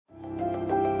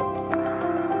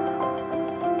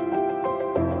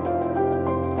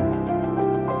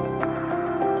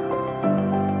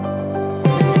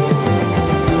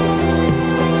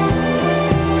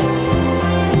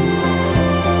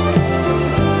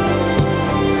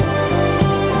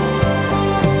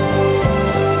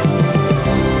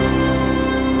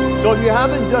So if you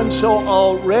haven't done so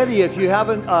already, if you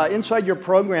haven't, inside your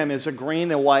program is a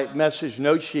green and white message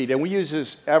note sheet, and we use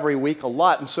this every week a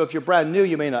lot. And so if you're brand new,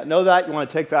 you may not know that. You want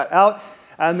to take that out.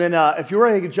 And then if you're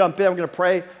ready to jump in, I'm going to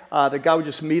pray that God would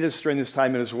just meet us during this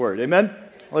time in His Word. Amen?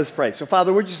 Let's pray. So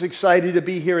Father, we're just excited to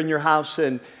be here in your house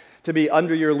and to be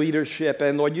under your leadership.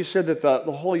 And Lord, you said that the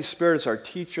Holy Spirit is our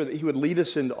teacher, that He would lead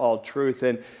us into all truth.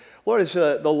 And Lord, as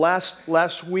the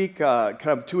last week, kind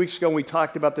of 2 weeks ago, we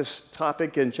talked about this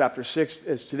topic in chapter 6.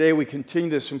 As today we continue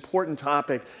this important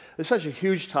topic. It's such a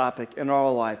huge topic in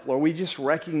our life. Lord, we just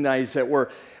recognize that we're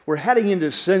heading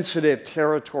into sensitive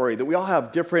territory, that we all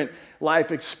have different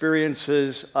life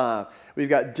experiences. We've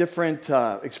got different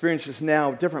experiences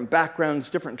now, different backgrounds,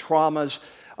 different traumas.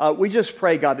 We just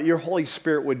pray, God, that your Holy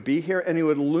Spirit would be here and He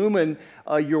would illumine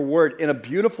your word in a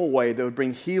beautiful way that would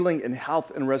bring healing and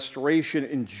health and restoration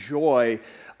and joy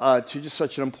to just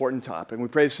such an important topic. And we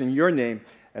pray this in your name.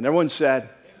 And everyone said,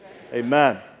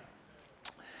 Amen.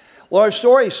 Well, our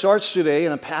story starts today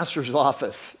in a pastor's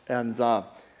office. And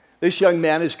this young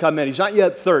man has come in. He's not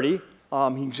yet 30.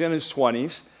 He's in his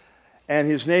 20s. And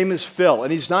his name is Phil.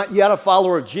 And he's not yet a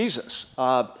follower of Jesus.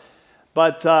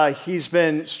 But he's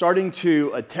been starting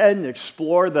to attend,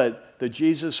 explore the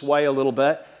Jesus way a little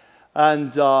bit.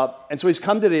 And so he's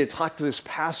come today to talk to this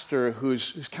pastor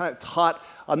who's kind of taught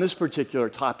on this particular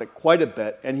topic quite a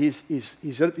bit. And he's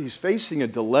facing a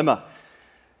dilemma.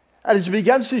 And as he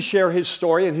begins to share his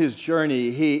story and his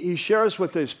journey, he shares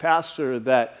with his pastor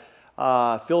that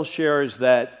Phil shares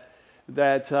that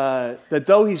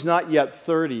though he's not yet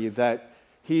 30, that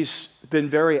he's been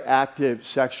very active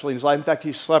sexually in his life. In fact,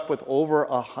 he's slept with over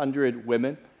 100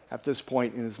 women at this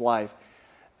point in his life.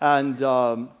 And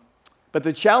but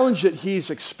the challenge that he's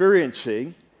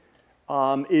experiencing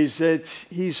is that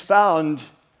he's found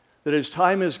that as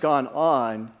time has gone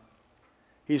on,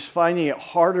 he's finding it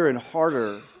harder and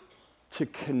harder to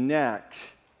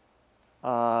connect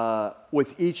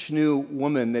with each new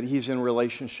woman that he's in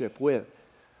relationship with.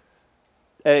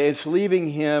 It's leaving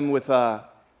him with a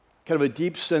kind of a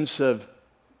deep sense of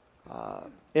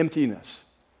emptiness.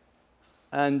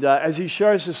 And as he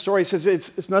shares his story, he says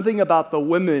it's nothing about the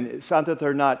women. It's not that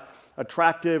they're not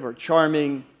attractive or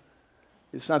charming.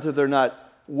 It's not that they're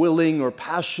not willing or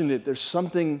passionate. There's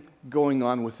something going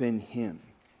on within him.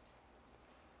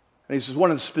 And he says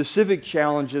one of the specific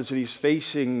challenges that he's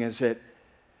facing is that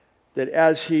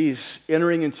as he's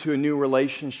entering into a new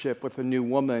relationship with a new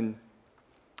woman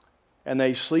and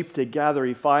they sleep together,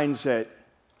 he finds that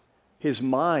his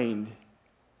mind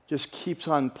just keeps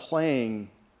on playing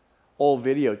old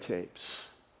videotapes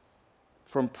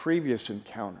from previous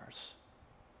encounters.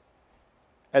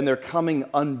 And they're coming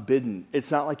unbidden. It's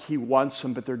not like he wants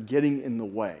them, but they're getting in the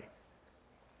way.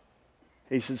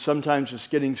 He said sometimes it's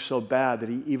getting so bad that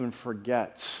he even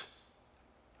forgets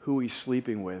who he's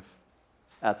sleeping with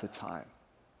at the time.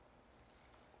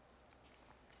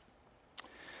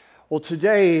 Well,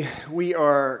 today we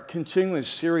are continuing a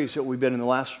series that we've been in the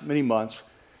last many months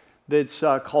that's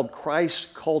called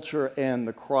Christ, Culture, and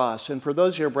the Cross. And for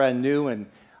those who are brand new, and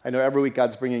I know every week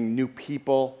God's bringing new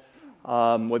people,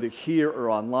 whether here or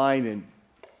online.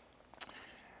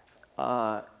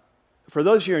 And for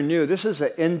those who are new, this is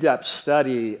an in-depth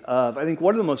study of, I think,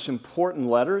 one of the most important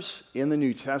letters in the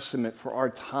New Testament for our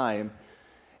time.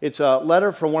 It's a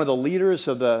letter from one of the leaders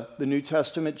of the New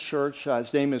Testament church.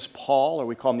 His name is Paul, or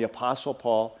we call him the Apostle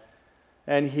Paul.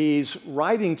 And he's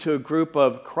writing to a group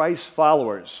of Christ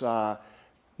followers,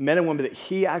 men and women that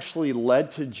he actually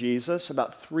led to Jesus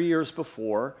about 3 years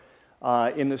before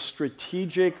in the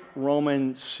strategic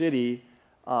Roman city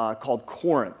called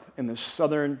Corinth in the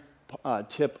southern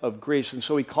tip of Greece. And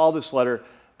so we call this letter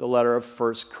the letter of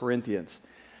 1 Corinthians.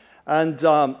 And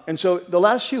so the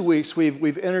last few weeks,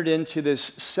 we've entered into this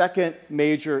second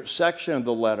major section of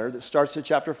the letter that starts at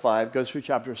chapter 5, goes through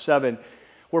chapter 7,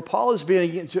 where Paul is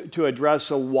beginning to address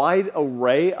a wide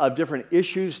array of different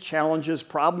issues, challenges,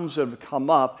 problems that have come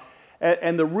up.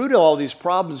 And the root of all these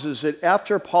problems is that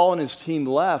after Paul and his team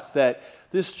left, that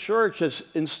this church has,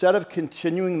 instead of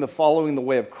continuing following the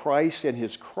way of Christ and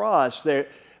his cross,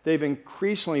 they've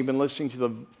increasingly been listening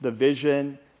to the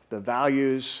vision, the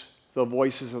values, the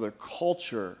voices of their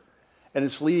culture, and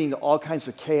it's leading to all kinds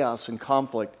of chaos and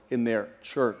conflict in their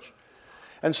church.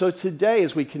 And so today,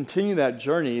 as we continue that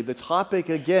journey, the topic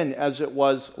again, as it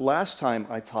was last time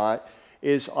I taught,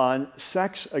 is on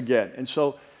sex again. And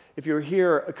so if you were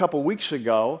here a couple weeks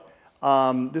ago,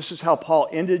 this is how Paul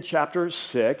ended chapter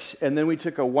 6, and then we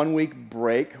took a 1-week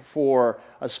break for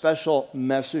a special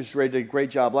message. Ray did a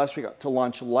great job last week to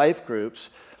launch life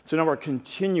groups. So now we're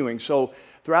continuing. So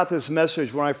throughout this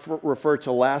message, when I refer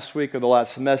to last week or the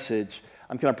last message,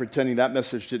 I'm kind of pretending that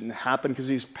message didn't happen because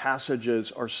these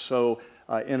passages are so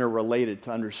interrelated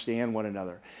to understand one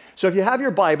another. So if you have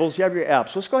your Bibles, you have your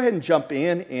apps, let's go ahead and jump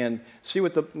in and see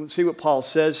what Paul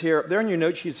says here. There in your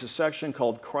note sheet is a section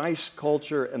called Christ,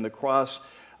 Culture, and the Cross,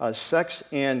 Sex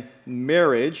and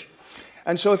Marriage.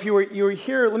 And so if you were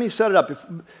here, let me set it up.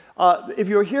 If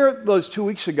you were here those 2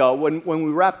 weeks ago when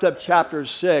we wrapped up chapter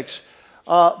 6,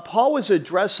 Paul was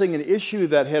addressing an issue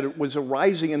that was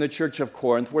arising in the church of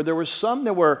Corinth, where there were some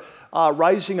that were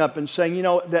rising up and saying,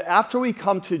 that after we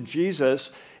come to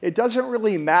Jesus, it doesn't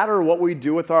really matter what we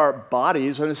do with our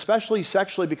bodies, and especially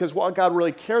sexually, because what God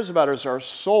really cares about is our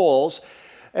souls.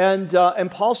 And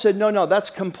Paul said, no, that's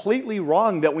completely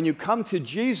wrong, that when you come to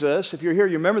Jesus, if you're here,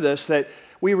 you remember this, that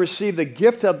we receive the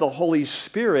gift of the Holy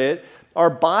Spirit. Our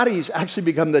bodies actually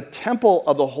become the temple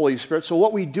of the Holy Spirit. So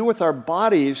what we do with our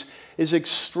bodies is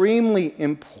extremely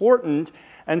important.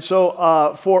 And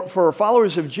so for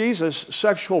followers of Jesus,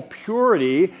 sexual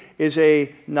purity is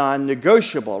a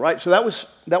non-negotiable, right? So that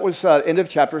was end of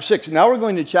chapter 6. Now we're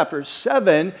going to chapter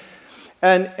 7,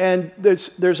 and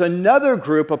there's another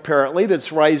group apparently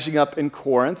that's rising up in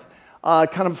Corinth,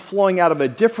 kind of flowing out of a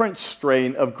different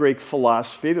strain of Greek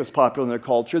philosophy that's popular in their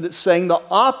culture that's saying the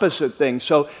opposite thing.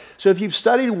 So if you've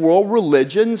studied world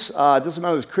religions, it doesn't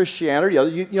matter if it's Christianity,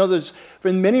 there's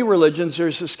in many religions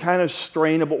there's this kind of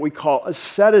strain of what we call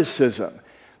asceticism,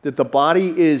 that the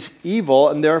body is evil,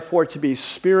 and therefore to be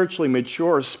spiritually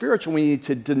mature or spiritual, we need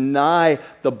to deny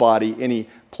the body any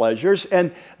pleasures.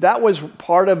 And that was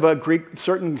part of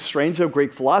certain strains of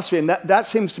Greek philosophy, and that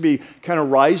seems to be kind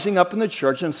of rising up in the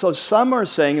church. And so some are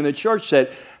saying in the church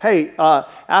that, hey,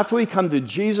 after we come to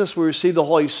Jesus, we receive the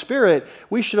Holy Spirit,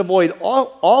 we should avoid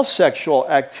all sexual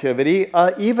activity,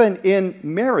 even in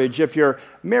marriage. If you're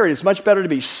married, it's much better to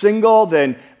be single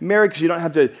than married because you don't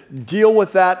have to deal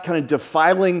with that kind of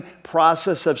defiling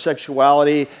process of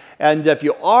sexuality. And if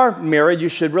you are married, you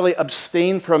should really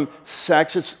abstain from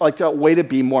sex. It's like a way to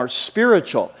be more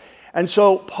spiritual. And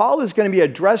so Paul is going to be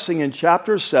addressing in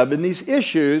chapter 7 these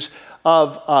issues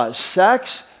of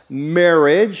sex,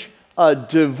 marriage,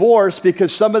 divorce,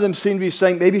 because some of them seem to be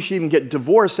saying maybe you should even get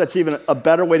divorced. That's even a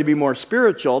better way to be more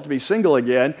spiritual, to be single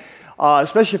again,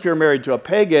 especially if you're married to a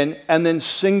pagan, and then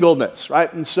singleness,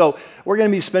 right? And so we're going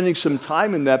to be spending some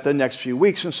time in that the next few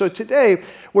weeks. And so today,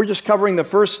 we're just covering the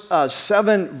first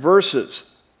 7 verses.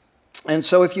 And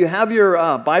so if you have your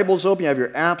Bibles open, you have your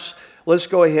apps, let's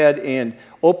go ahead and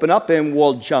open up and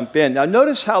we'll jump in. Now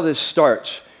notice how this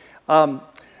starts.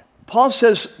 Paul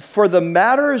says, for the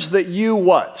matters that you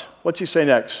what? What's he say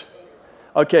next?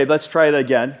 Okay, let's try it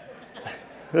again.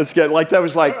 Let's get, like that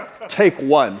was like take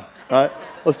 1, right?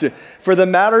 Let's do it. For the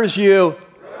matters you...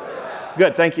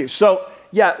 Good, thank you. So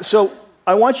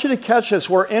I want you to catch this.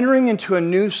 We're entering into a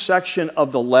new section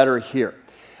of the letter here.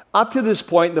 Up to this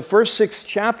point, the first 6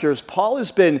 chapters, Paul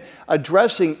has been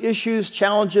addressing issues,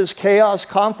 challenges, chaos,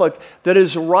 conflict that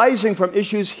is arising from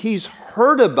issues he's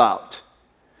heard about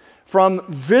from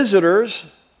visitors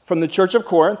from the church of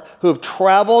Corinth who have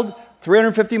traveled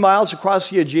 350 miles across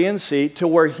the Aegean Sea to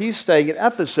where he's staying in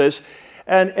Ephesus.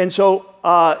 And so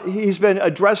he's been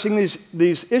addressing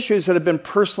these issues that have been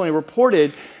personally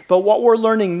reported. But what we're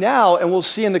learning now, and we'll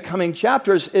see in the coming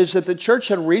chapters, is that the church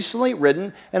had recently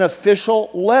written an official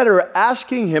letter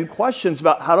asking him questions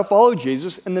about how to follow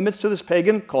Jesus in the midst of this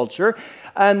pagan culture.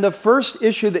 And the first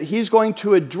issue that he's going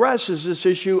to address is this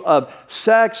issue of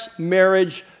sex,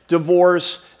 marriage,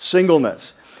 divorce,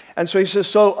 singleness. And so he says,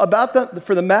 for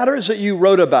the matters that you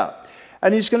wrote about.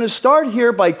 And he's going to start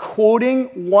here by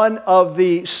quoting one of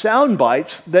the sound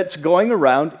bites that's going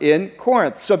around in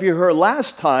Corinth. So if you heard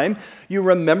last time, you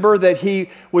remember that he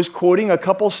was quoting a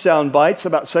couple sound bites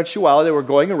about sexuality that were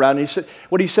going around. And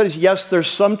what he said is, yes, there's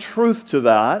some truth to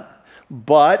that,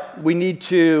 but we need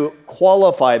to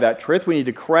qualify that truth. We need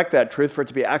to correct that truth for it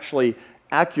to be actually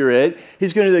accurate.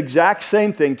 He's going to do the exact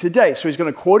same thing today. So he's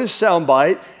going to quote a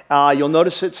soundbite. You'll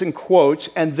notice it's in quotes,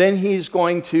 and then he's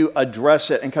going to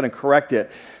address it and kind of correct it.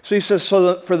 So he says,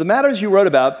 for the matters you wrote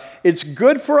about, it's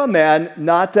good for a man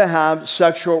not to have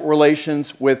sexual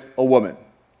relations with a woman.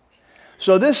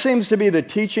 So this seems to be the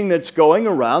teaching that's going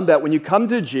around, that when you come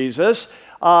to Jesus,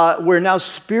 we're now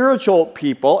spiritual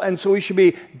people, and so we should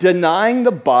be denying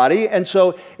the body. And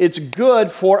so it's good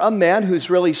for a man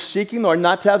who's really seeking the Lord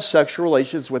not to have sexual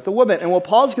relations with a woman. And what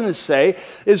Paul's going to say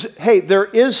is, hey, there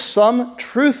is some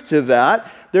truth to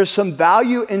that. There's some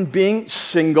value in being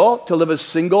single, to live a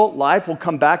single life. We'll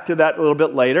come back to that a little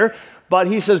bit later. But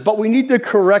he says, but we need to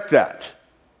correct that.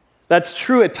 That's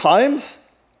true at times,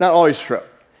 not always true.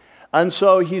 And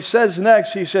so he says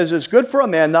next, it's good for a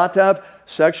man not to have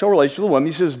sexual relations with a woman.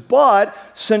 He says, but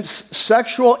since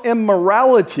sexual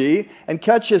immorality, and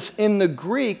catch this, in the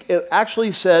Greek, it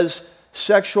actually says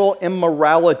sexual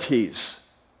immoralities.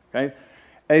 Okay?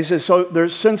 And he says,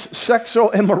 since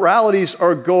sexual immoralities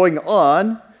are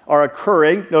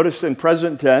occurring, notice in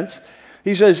present tense,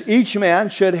 he says each man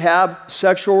should have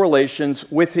sexual relations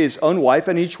with his own wife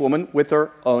and each woman with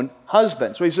her own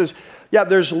husband. So he says, yeah,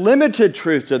 there's limited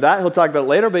truth to that. He'll talk about it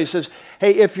later, but he says,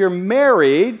 hey, if you're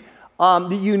married,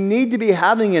 you need to be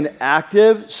having an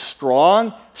active,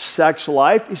 strong sex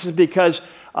life. He says, because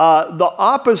the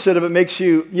opposite of it makes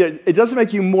it doesn't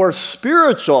make you more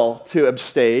spiritual to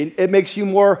abstain. It makes you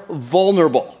more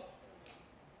vulnerable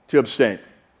to abstain.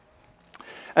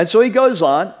 And so he goes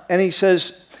on and he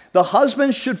says, the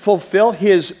husband should fulfill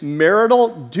his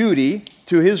marital duty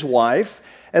to his wife,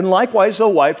 and likewise the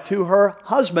wife to her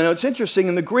husband. Now, it's interesting,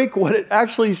 in the Greek, what it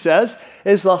actually says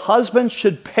is the husband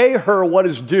should pay her what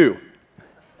is due.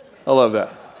 I love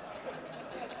that.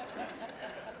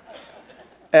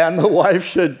 And the wife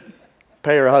should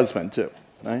pay her husband too,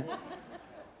 right?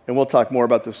 And we'll talk more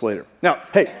about this later. Now,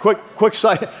 hey, quick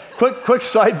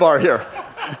sidebar here.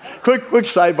 quick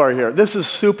sidebar here. This is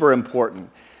super important.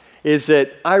 Is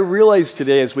that I realize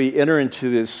today, as we enter into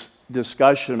this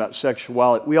discussion about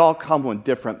sexuality, we all come with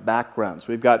different backgrounds.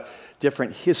 We've got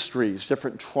different histories,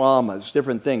 different traumas,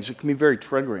 different things. It can be very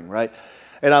triggering, right?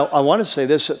 And I want to say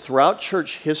this, that throughout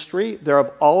church history, there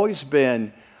have always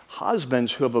been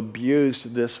husbands who have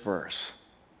abused this verse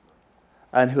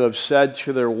and who have said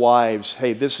to their wives,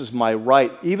 hey, this is my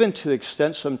right, even to the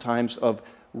extent sometimes of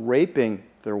raping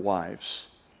their wives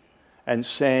and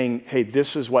saying, hey,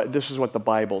 this is what the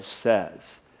Bible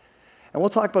says. And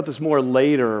we'll talk about this more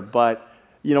later, but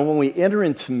when we enter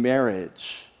into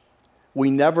marriage, we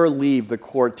never leave the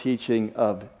core teaching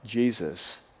of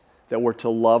Jesus that we're to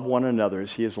love one another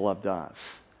as he has loved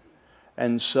us.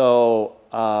 And so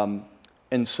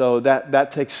that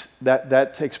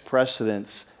takes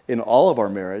precedence in all of our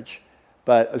marriage,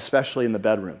 but especially in the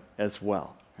bedroom as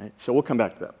well. Right? So we'll come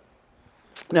back to that.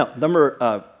 Now,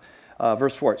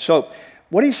 verse 4. So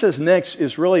what he says next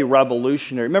is really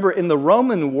revolutionary. Remember, in the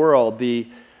Roman world, in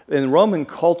Roman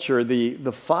culture,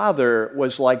 the father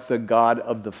was like the god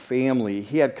of the family.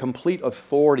 He had complete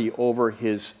authority over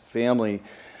his family.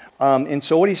 And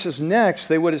so what he says next,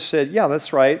 they would have said, yeah,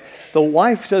 that's right. The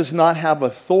wife does not have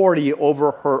authority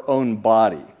over her own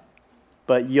body,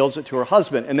 but yields it to her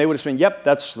husband. And they would have said, yep,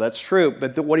 that's true.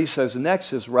 But what he says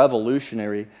next is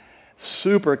revolutionary,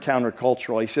 super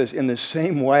countercultural. He says, in the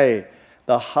same way,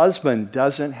 the husband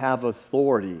doesn't have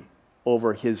authority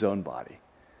over his own body.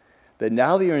 That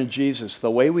now that you're in Jesus, the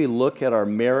way we look at our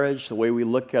marriage, the way we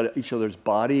look at each other's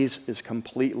bodies is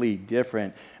completely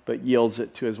different, but yields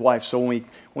it to his wife. So when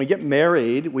we get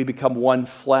married, we become one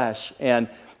flesh, and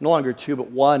no longer two,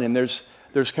 but one, and there's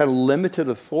kind of limited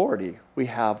authority we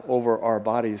have over our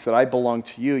bodies, that I belong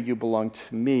to you, you belong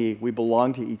to me, we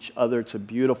belong to each other. It's a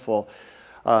beautiful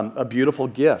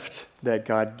gift that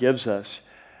God gives us.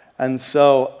 And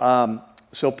so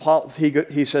Paul,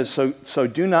 he says, so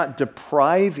do not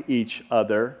deprive each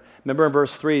other. Remember in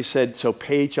verse 3, he said, so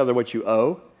pay each other what you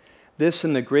owe. This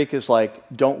in the Greek is like,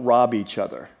 don't rob each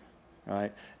other,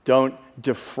 right? Don't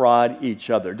defraud each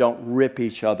other. Don't rip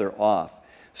each other off.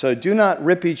 So do not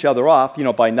rip each other off,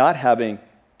 by not having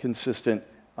consistent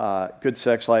good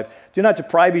sex life. Do not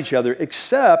deprive each other,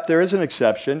 except, there is an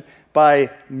exception,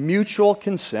 by mutual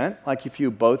consent, like if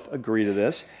you both agree to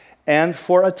this, and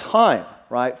for a time,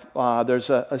 right? There's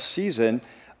a season,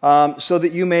 so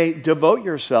that you may devote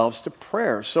yourselves to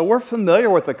prayer. So we're familiar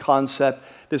with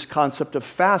this concept of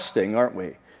fasting, aren't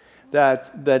we?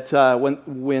 That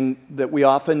we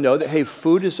often know that, hey,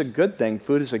 food is a good thing.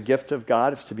 Food is a gift of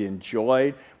God. It's to be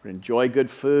enjoyed. We enjoy good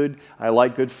food. I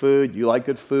like good food. You like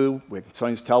good food. We can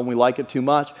sometimes tell when we like it too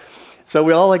much. So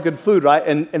we all like good food, right?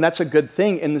 And that's a good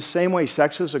thing. In the same way,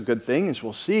 sex is a good thing, as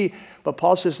we'll see. But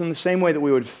Paul says in the same way that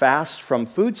we would fast from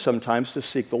food sometimes to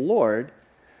seek the Lord,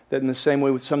 that in the same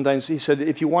way, sometimes he said,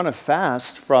 if you want to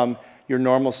fast from your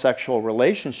normal sexual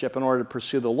relationship in order to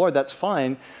pursue the Lord, that's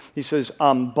fine. He says,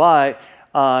 but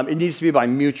it needs to be by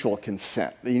mutual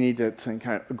consent. You need to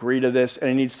kind of agree to this, and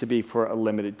it needs to be for a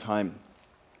limited time.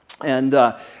 And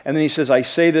then he says, I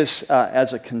say this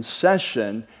as a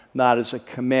concession, not as a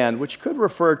command, which could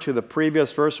refer to the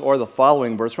previous verse or the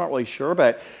following verse. We're not really sure,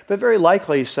 but very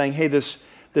likely he's saying, hey,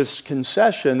 this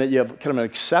concession that you have kind of an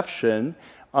exception.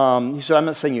 He said, I'm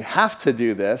not saying you have to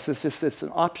do this. It's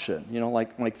an option,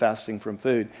 like fasting from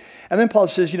food. And then Paul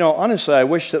says, honestly, I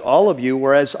wish that all of you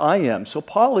were as I am. So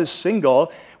Paul is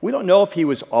single. We don't know if he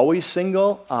was always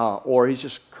single or he's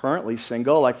just currently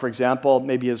single. Like, for example,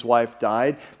 maybe his wife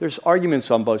died. There's arguments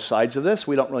on both sides of this.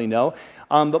 We don't really know.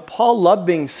 But Paul loved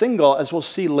being single, as we'll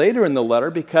see later in the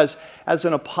letter, because as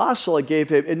an apostle, it gave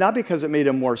him, not because it made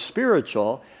him more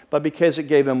spiritual, but because it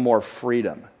gave him more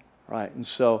freedom, right? And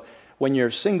so when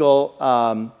you're single,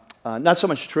 not so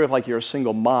much true if like you're a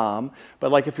single mom,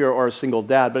 but like if you're, or a single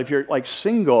dad, but if you're like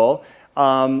single,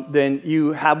 then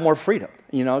you have more freedom,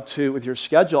 with your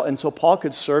schedule. And so Paul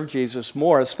could serve Jesus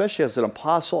more, especially as an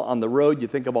apostle on the road. You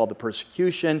think of all the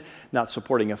persecution, not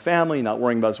supporting a family, not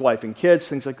worrying about his wife and kids,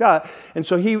 things like that. And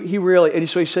so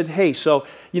he said, hey, so,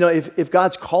 if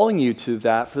God's calling you to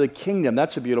that for the kingdom,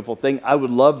 that's a beautiful thing. I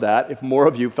would love that if more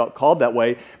of you felt called that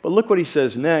way. But look what he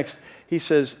says next. He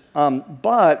says, I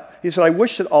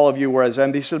wish that all of you were as I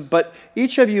am. He said, but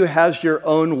each of you has your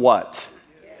own what?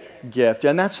 Gift.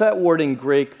 And that's that word in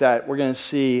Greek that we're going to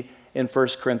see in 1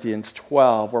 Corinthians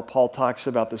 12, where Paul talks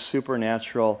about the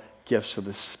supernatural gifts of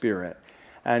the Spirit.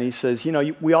 And he says,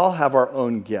 we all have our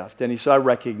own gift. And he said, I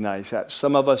recognize that.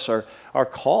 Some of us are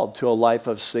called to a life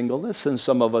of singleness, and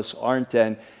some of us aren't.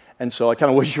 And so I kind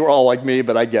of wish you were all like me,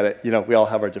 but I get it. We all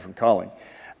have our different calling.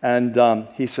 And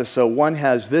he says, so one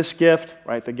has this gift,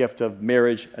 right, the gift of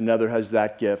marriage. Another has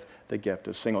that gift, the gift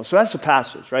of singleness. So that's the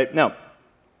passage, right? Now,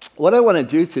 what I want to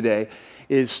do today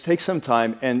is take some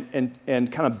time and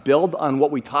kind of build on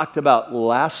what we talked about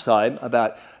last time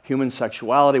about human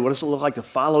sexuality. What does it look like to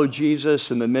follow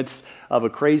Jesus in the midst of a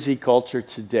crazy culture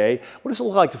today? What does it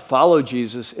look like to follow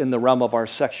Jesus in the realm of our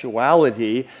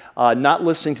sexuality, not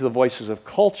listening to the voices of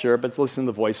culture, but listening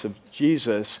to the voice of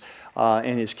Jesus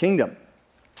and his kingdom?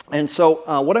 And so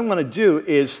what I'm going to do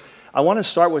is I want to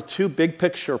start with two big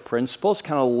picture principles,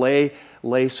 kind of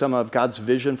lay some of God's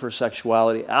vision for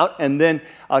sexuality out, and then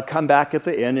come back at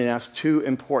the end and ask two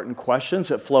important questions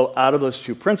that flow out of those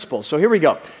two principles. So here we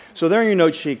go. So there in your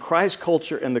note sheet, Christ,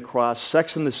 Culture, and the Cross,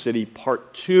 Sex in the City,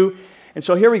 Part 2. And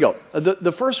so here we go.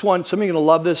 The first one, some of you are going to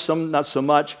love this, some not so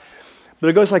much, but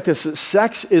it goes like this.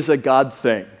 Sex is a God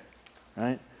thing,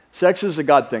 right? Sex is a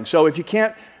God thing. So if you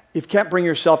can't bring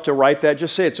yourself to write that,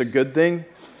 just say it's a good thing.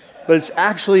 But it's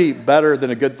actually better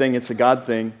than a good thing. It's a God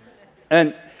thing.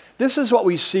 And this is what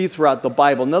we see throughout the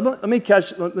Bible. Now, let me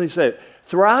say it.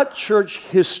 Throughout church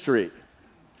history,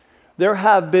 there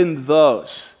have been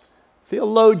those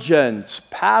theologians,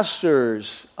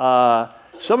 pastors, some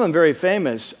of them very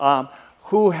famous,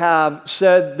 who have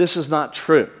said this is not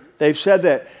true. They've said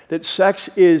that sex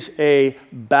is a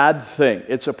bad thing.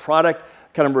 It's a product,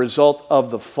 kind of result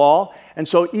of the fall. And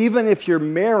so even if you're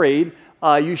married,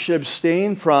 you should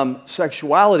abstain from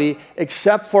sexuality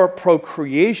except for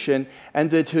procreation,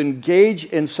 and to engage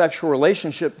in sexual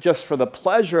relationship just for the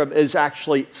pleasure of it is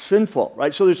actually sinful,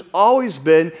 right? So there's always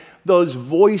been those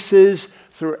voices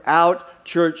throughout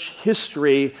church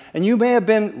history, and you may have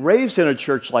been raised in a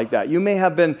church like that. You may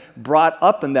have been brought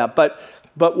up in that, but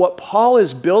what Paul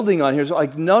is building on here is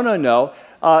like, no.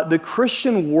 The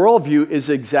Christian worldview is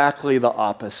exactly the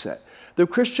opposite. The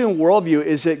Christian worldview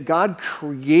is that God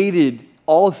created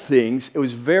all things. It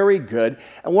was very good.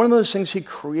 And one of those things he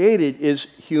created is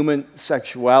human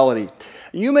sexuality.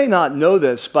 You may not know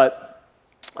this, but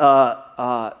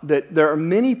that there are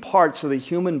many parts of the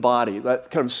human body,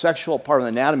 that kind of sexual part of the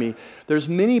anatomy, there's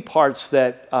many parts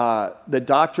that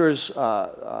doctors,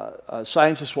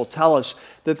 scientists will tell us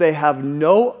that they have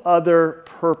no other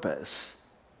purpose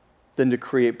than to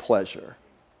create pleasure.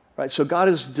 Right? So God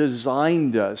has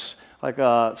designed us, like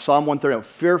Psalm 130,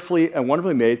 fearfully and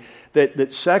wonderfully made,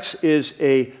 that sex is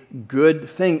a good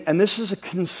thing. And this is a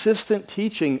consistent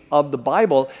teaching of the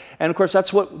Bible. And of course,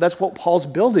 that's what Paul's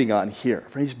building on here.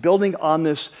 He's building on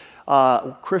this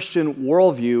Christian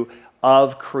worldview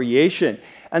of creation.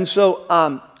 And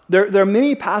so there are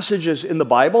many passages in the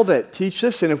Bible that teach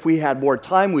this, and if we had more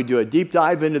time, we'd do a deep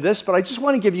dive into this, but I just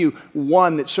want to give you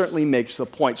one that certainly makes the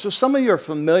point. So some of you are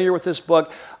familiar with this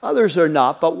book, others are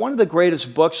not, but one of the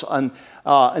greatest books in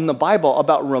the Bible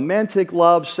about romantic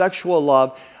love, sexual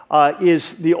love,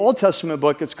 is the Old Testament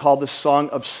book. It's called the Song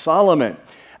of Solomon.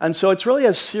 And so it's really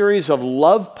a series of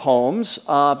love poems,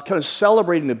 kind of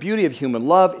celebrating the beauty of human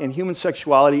love and human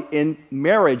sexuality in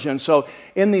marriage. And so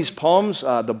in these poems,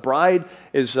 the bride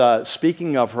is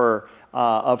speaking of her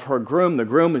groom. The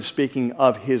groom is speaking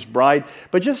of his bride.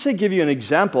 But just to give you an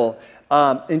example,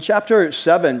 in chapter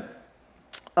 7,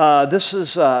 this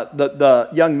is the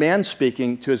young man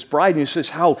speaking to his bride, and he says,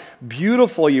 "How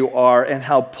beautiful you are, and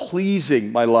how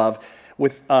pleasing, my love,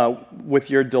 with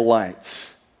your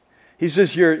delights." He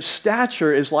says, "Your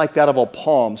stature is like that of a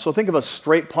palm." So think of a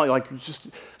straight palm, like just,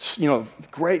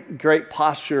 great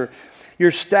posture. "Your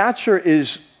stature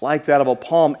is like that of a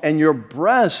palm, and your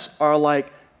breasts are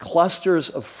like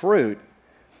clusters of fruit.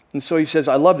 And so he says,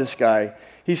 I love this guy.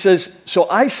 He says, so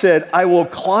I said, I will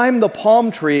climb the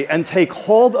palm tree and take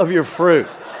hold of your fruit,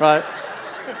 right?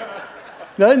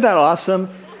 Now, isn't that awesome?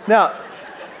 Now,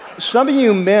 some of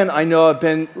you men I know have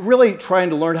been really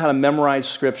trying to learn how to memorize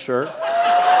Scripture.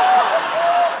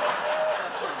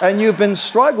 And you've been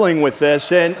struggling with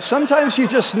this, and sometimes you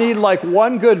just need like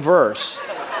one good verse.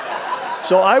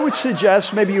 So I would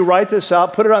suggest maybe you write this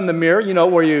out, put it on the mirror,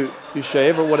 where you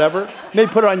shave or whatever.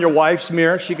 Maybe put it on your wife's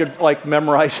mirror. She could like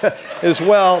memorize it as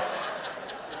well.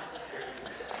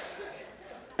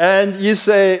 And you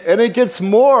say, and it gets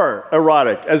more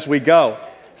erotic as we go.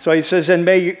 So he says, and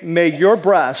may your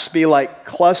breasts be like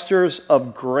clusters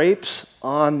of grapes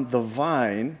on the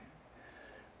vine,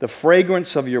 the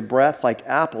fragrance of your breath like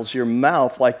apples, your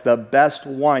mouth like the best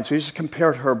wine. So he just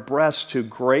compared her breasts to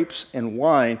grapes and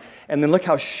wine. And then look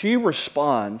how she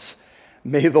responds.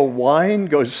 May the wine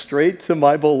go straight to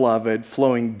my beloved,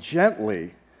 flowing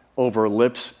gently over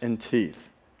lips and teeth.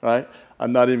 Right?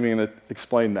 I'm not even going to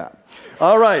explain that.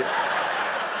 All right.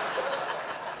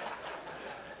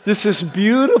 This is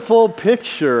beautiful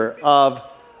picture of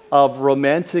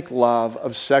romantic love,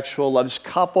 of sexual love. This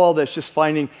couple that's just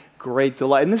finding great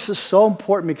delight. And this is so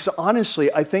important because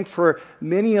honestly, I think for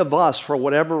many of us, for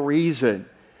whatever reason,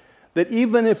 that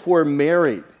even if we're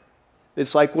married,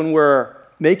 it's like when we're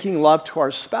making love to our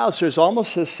spouse, there's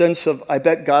almost a sense of, I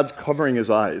bet God's covering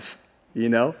his eyes,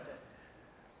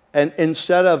 And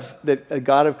instead of a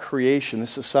God of creation,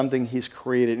 this is something he's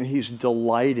created, and he's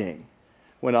delighting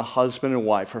when a husband and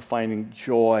wife are finding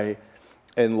joy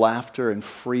and laughter and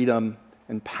freedom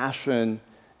and passion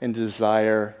and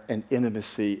desire and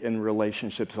intimacy in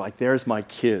relationships. Like, there's my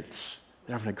kids.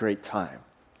 They're having a great time.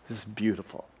 This is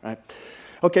beautiful, right?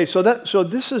 Okay, so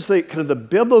this is the kind of the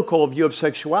biblical view of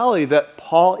sexuality that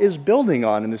Paul is building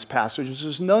on in this passage. He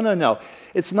says, no.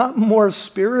 It's not more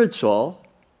spiritual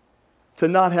to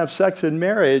not have sex in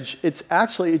marriage. It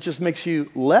just makes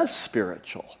you less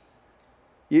spiritual.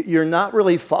 You're not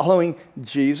really following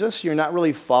Jesus. You're not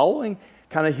really following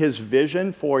kind of his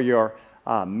vision for your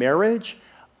marriage.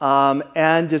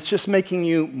 And it's just making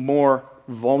you more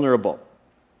vulnerable.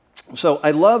 So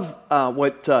I love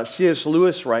what C.S.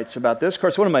 Lewis writes about this. Of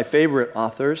course, one of my favorite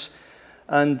authors.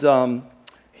 And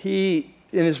he,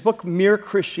 in his book, Mere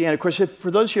Christianity, of course,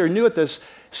 for those of you who are new at this,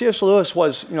 C.S. Lewis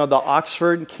was, the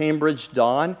Oxford, Cambridge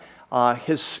Don.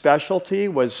 His specialty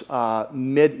was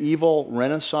medieval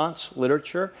Renaissance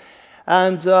literature.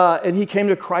 And he came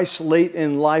to Christ late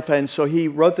in life, and so he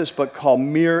wrote this book called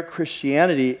Mere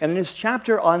Christianity. And in his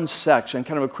chapter on sex and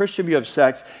kind of a Christian view of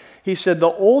sex, he said the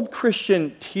old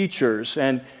Christian teachers,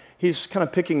 and he's kind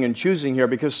of picking and choosing here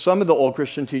because some of the old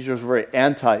Christian teachers were very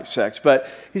anti-sex, but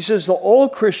he says the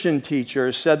old Christian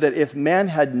teachers said that if man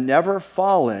had never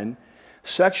fallen,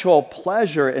 sexual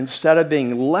pleasure, instead of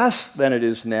being less than it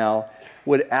is now,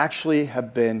 would actually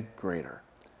have been greater.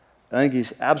 I think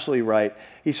he's absolutely right.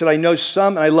 He said, I know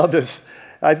some, and I love this,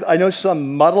 I know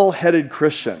some muddle-headed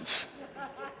Christians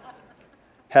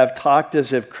have talked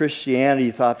as if Christianity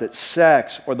thought that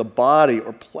sex or the body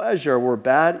or pleasure were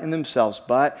bad in themselves,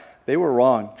 but they were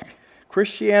wrong.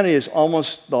 Christianity is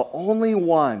almost the only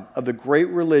one of the great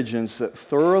religions that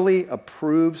thoroughly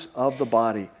approves of the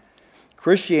body.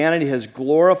 Christianity has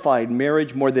glorified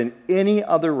marriage more than any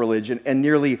other religion, and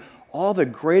nearly all the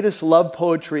greatest love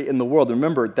poetry in the world,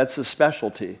 remember, that's a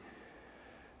specialty,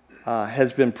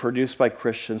 has been produced by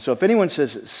Christians. So if anyone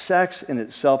says that sex in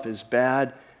itself is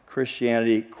bad,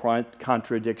 Christianity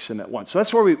contradicts him at once. So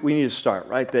that's where we need to start,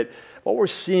 right? That what we're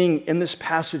seeing in this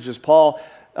passage as Paul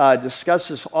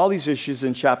discusses all these issues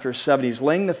in chapter 7. He's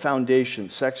laying the foundation.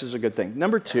 Sex is a good thing.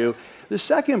 Number 2, the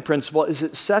second principle is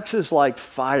that sex is like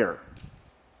fire.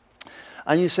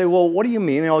 And you say, well, what do you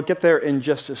mean? And I'll get there in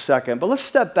just a second. But let's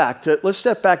step back to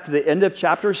the end of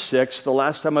chapter 6, the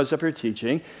last time I was up here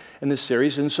teaching in this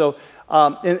series. And so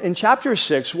in chapter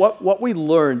 6, what we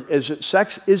learned is that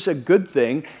sex is a good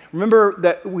thing. Remember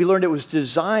that we learned it was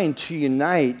designed to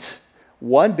unite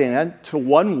one man to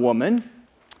one woman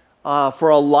for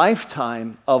a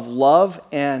lifetime of love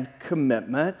and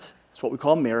commitment. That's what we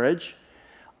call marriage.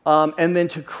 And then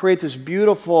to create this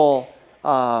beautiful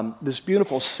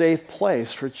safe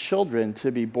place for children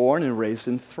to be born and raised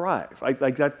and thrive.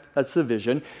 Like that's the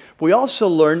vision. But we also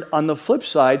learned on the flip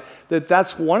side that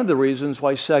that's one of the reasons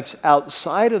why sex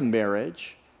outside of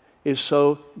marriage is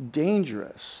so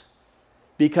dangerous,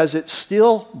 because it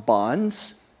still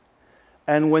bonds,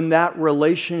 and when that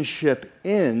relationship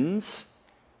ends,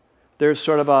 there's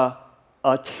sort of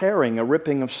a tearing, a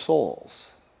ripping of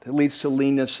souls that leads to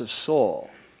leanness of soul.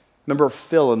 Remember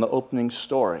Phil in the opening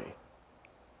story.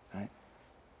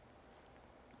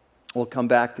 We'll come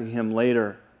back to him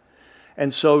later.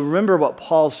 And so remember what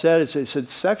Paul said. He said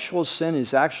sexual sin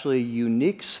is actually a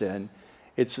unique sin.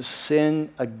 It's a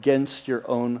sin against your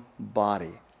own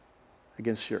body,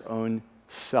 against your own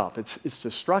self. It's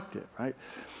destructive, right?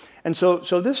 And so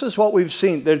this is what we've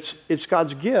seen. That it's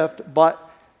God's gift, but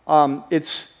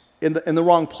it's in the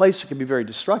wrong place. It can be very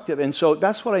destructive. And so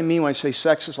that's what I mean when I say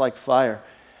sex is like fire.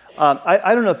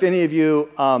 I don't know if any of you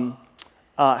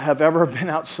have ever been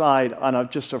outside on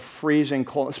just a freezing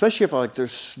cold, especially if like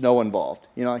there's snow involved.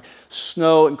 Like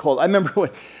snow and cold. I remember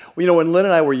when Lynn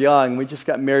and I were young, we just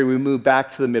got married. We moved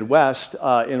back to the Midwest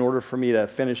in order for me to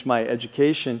finish my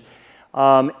education,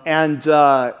 and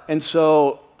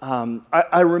so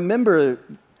I remember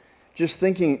just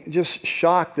thinking, just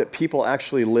shocked that people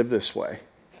actually live this way.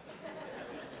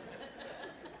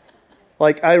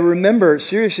 Like, I remember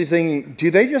seriously thinking, do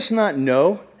they just not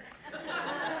know?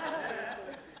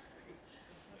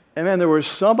 And man, there was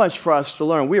so much for us to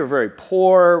learn. We were very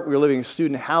poor. We were living in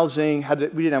student housing.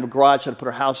 We didn't have a garage. Had to put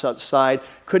our house outside.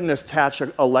 Couldn't attach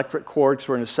an electric cord because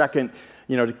we're in a second,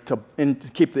 to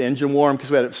keep the engine warm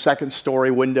because we had a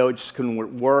second-story window. It just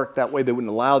couldn't work. That way they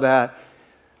wouldn't allow that.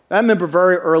 I remember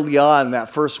very early on, that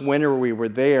first winter we were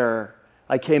there,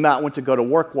 I came out, went to go to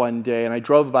work one day, and I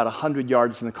drove about 100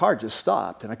 yards, and the car just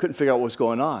stopped, and I couldn't figure out what was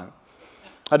going on.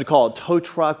 I had to call a tow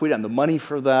truck. We didn't have the money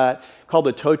for that. Called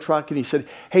the tow truck, and he said,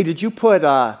 hey, did you put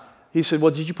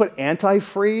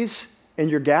antifreeze in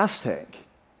your gas tank?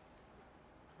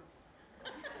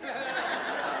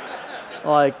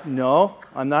 Like, no,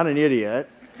 I'm not an idiot.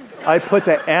 I put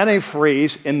the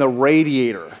antifreeze in the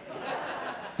radiator.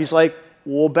 He's like,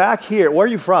 well, back here, where are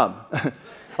you from?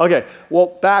 Okay,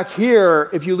 well, back here,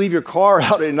 if you leave your car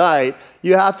out at night,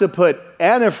 you have to put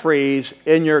antifreeze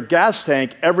in your gas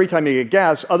tank every time you get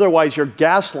gas, otherwise your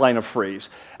gas line will freeze.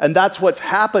 And that's what's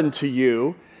happened to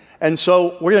you. And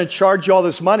so we're going to charge you all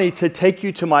this money to take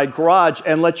you to my garage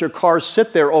and let your car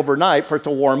sit there overnight for it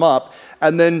to warm up,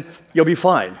 and then you'll be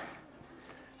fine.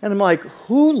 And I'm like,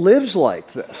 who lives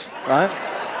like this, right?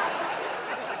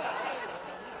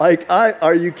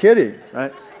 Are you kidding,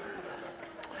 right?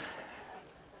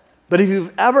 But if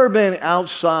you've ever been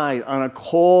outside on a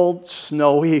cold,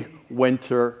 snowy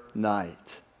winter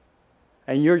night,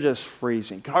 and you're just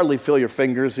freezing, you can hardly feel your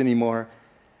fingers anymore,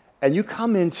 and you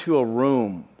come into a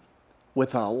room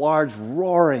with a large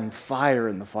roaring fire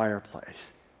in the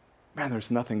fireplace, man,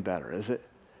 there's nothing better, is it?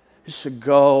 Just to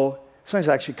go, sometimes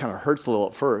it actually kind of hurts a little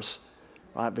at first,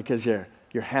 right, because your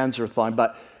hands are thawing,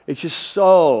 but it's just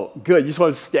so good. You just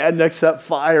want to stand next to that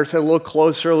fire, sit a little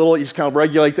closer, you just kind of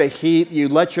regulate the heat.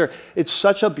 It's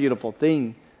such a beautiful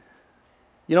thing.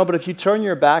 But if you turn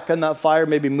your back on that fire,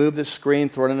 maybe move the screen,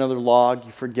 throw in another log,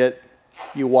 you forget,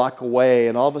 you walk away,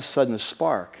 and all of a sudden a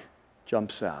spark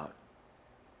jumps out.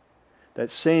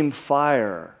 That same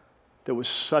fire that was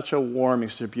such a warming,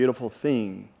 such a beautiful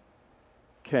thing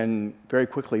can very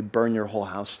quickly burn your whole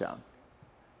house down.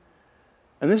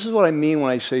 And this is what I mean when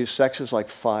I say sex is like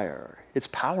fire. It's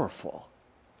powerful.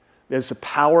 It has the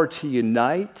power to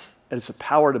unite. It has the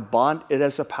power to bond. It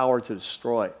has the power to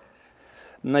destroy.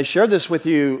 And I shared this with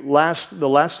you the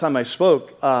last time I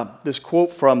spoke, this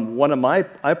quote from one of my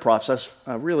profs. I was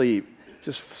really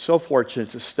just so fortunate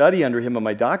to study under him in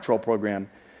my doctoral program.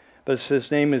 But his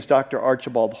name is Dr.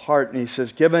 Archibald Hart, and he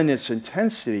says, given its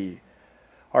intensity,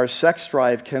 our sex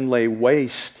drive can lay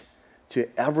waste to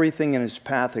everything in its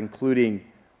path, including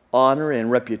honor and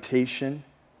reputation,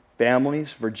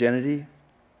 families, virginity,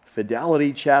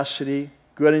 fidelity, chastity,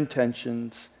 good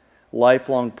intentions,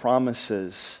 lifelong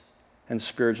promises, and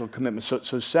spiritual commitment.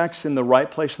 So sex in the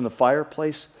right place, in the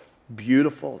fireplace,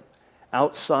 beautiful.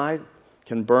 Outside,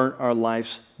 can burn our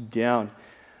lives down.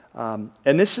 And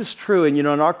this is true. And, in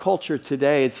our culture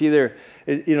today, it's either,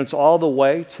 it's all the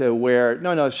way to where,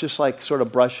 no, it's just like sort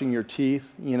of brushing your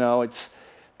teeth.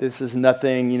 This is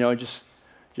nothing,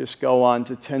 just go on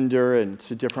to Tinder and it's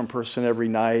a different person every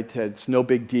night. It's no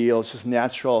big deal. It's just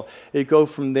natural. It go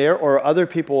from there. Or other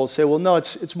people will say, well, no,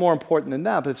 it's more important than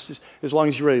that. But it's just as long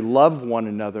as you really love one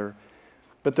another.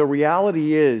 But the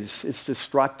reality is it's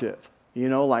destructive,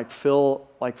 like Phil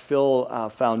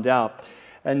found out.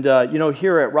 And,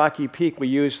 here at Rocky Peak, we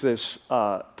use this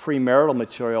premarital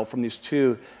material from these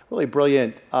two really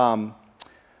brilliant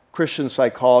Christian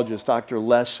psychologists, Dr.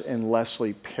 Les and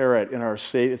Leslie Parrott,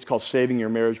 it's called Saving Your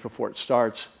Marriage Before It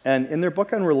Starts. And in their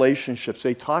book on relationships,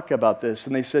 they talk about this,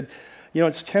 and they said,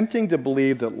 it's tempting to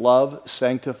believe that love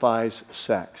sanctifies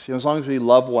sex, as long as we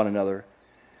love one another.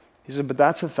 He said, but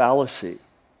that's a fallacy.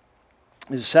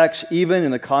 Sex, even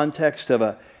in the context of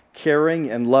a caring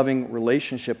and loving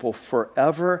relationship, will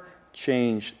forever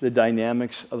change the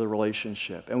dynamics of the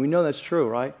relationship. And we know that's true,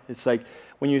 right? It's like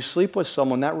when you sleep with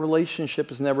someone, that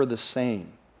relationship is never the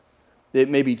same. It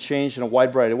may be changed in a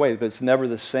wide variety of ways, but it's never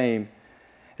the same.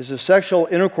 As the sexual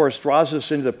intercourse draws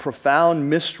us into the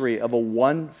profound mystery of a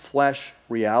one flesh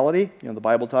reality, the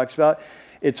Bible talks about,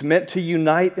 it's meant to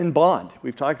unite and bond.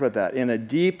 We've talked about that in a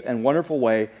deep and wonderful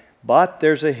way, but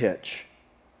there's a hitch.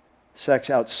 Sex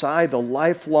outside the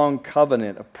lifelong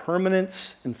covenant of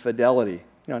permanence and fidelity,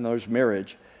 in other words,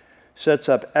 marriage, sets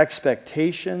up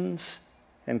expectations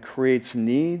and creates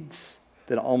needs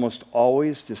that almost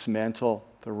always dismantle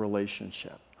the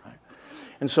relationship. Right?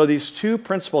 And so these two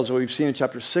principles that we've seen in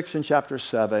chapter 6 and chapter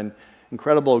 7,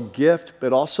 incredible gift,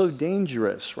 but also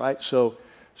dangerous, right? So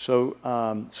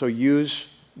use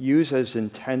as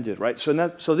intended, right?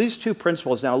 So these two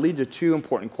principles now lead to two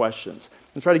important questions.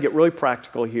 I'm trying to get really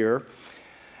practical here.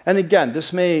 And again,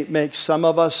 this may make some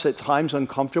of us at times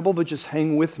uncomfortable, but just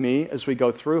hang with me as we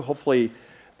go through. Hopefully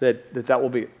that will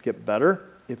get better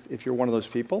if you're one of those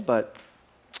people. But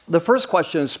the first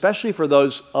question, especially for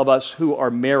those of us who are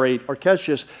married or catch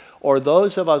or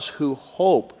those of us who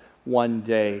hope one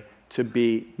day to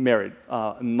be married.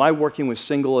 In my working with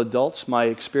single adults, my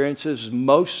experience is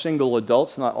most single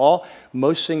adults, not all,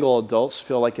 most single adults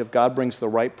feel like if God brings the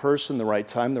right person, the right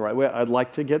time, the right way, I'd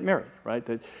like to get married, right?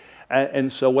 And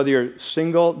so whether you're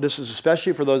single, this is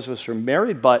especially for those of us who are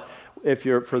married, but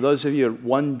for those of you who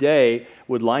one day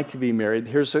would like to be married,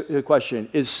 here's the question.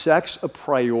 Is sex a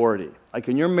priority? Like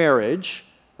in your marriage,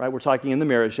 right, we're talking in the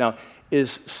marriage now,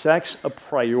 is sex a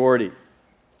priority?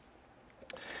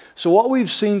 So what we've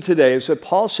seen today is that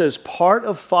Paul says part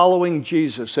of following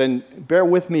Jesus, and bear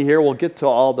with me here, we'll get to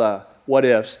all the what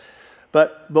ifs,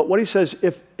 but what he says,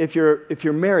 if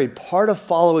you're married, part of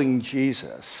following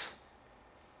Jesus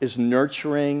is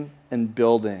nurturing and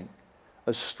building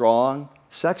a strong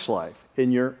sex life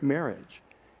in your marriage.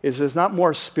 It's not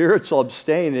more spiritual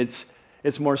abstain,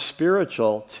 it's more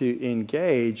spiritual to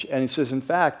engage. And he says, in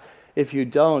fact, if you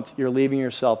don't, you're leaving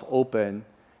yourself open,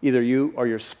 either you or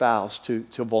your spouse, to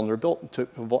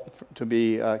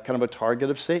be kind of a target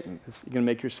of Satan. You're going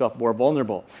to make yourself more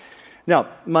vulnerable. Now,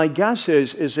 my guess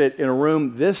is that in a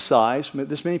room this size,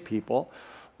 this many people,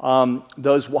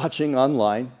 those watching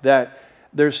online, that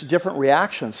there's different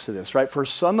reactions to this, right? For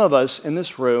some of us in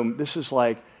this room, it's just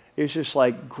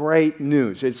like great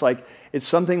news. It's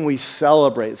something we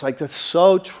celebrate. It's like, that's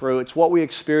so true. It's what we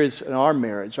experience in our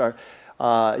marriage.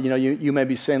 You may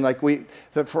be saying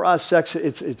that for us, sex,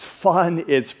 it's fun,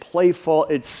 it's playful,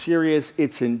 it's serious,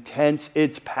 it's intense,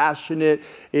 it's passionate,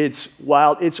 it's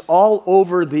wild. It's all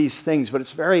over these things, but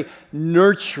it's very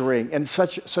nurturing and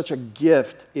such a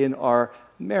gift in our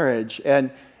marriage.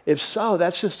 And if so,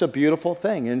 that's just a beautiful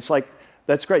thing. And it's like,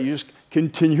 that's great. You just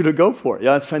continue to go for it.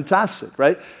 Yeah, that's fantastic,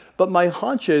 right? But my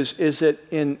hunch is that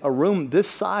in a room this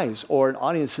size or an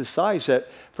audience this size, that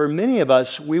for many of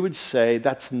us, we would say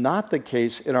that's not the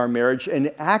case in our marriage.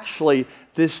 And actually,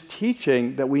 this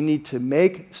teaching that we need to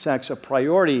make sex a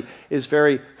priority is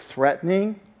very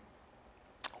threatening,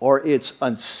 or it's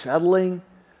unsettling,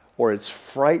 or it's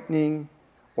frightening,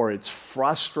 or it's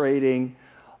frustrating.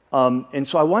 And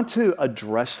so I want to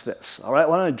address this, all right? I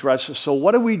want to address this. So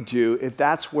what do we do if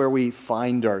that's where we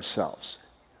find ourselves?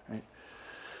 Right?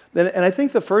 And I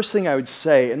think the first thing I would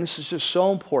say, and this is just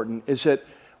so important, is that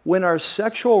when our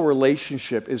sexual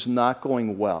relationship is not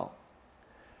going well,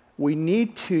 we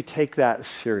need to take that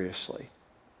seriously.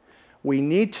 We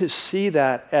need to see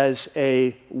that as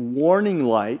a warning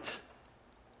light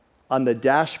on the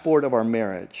dashboard of our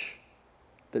marriage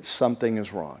that something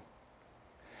is wrong.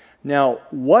 Now,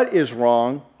 what is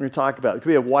wrong, we're going to talk about, it could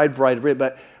be a wide variety of it,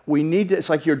 but we need to, it's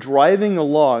like you're driving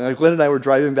along, like Lynn and I were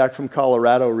driving back from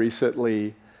Colorado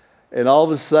recently, and all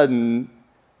of a sudden,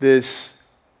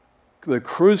 the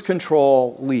cruise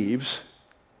control leaves,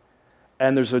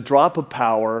 and there's a drop of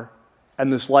power,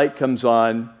 and this light comes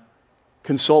on,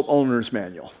 consult owner's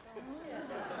manual.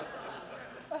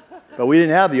 But we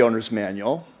didn't have the owner's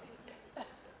manual,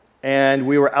 and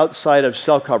we were outside of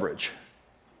cell coverage.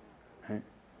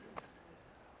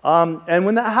 And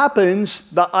when that happens,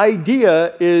 the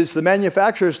idea is the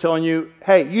manufacturer is telling you,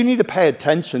 hey, you need to pay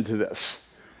attention to this.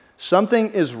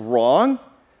 Something is wrong,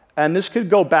 and this could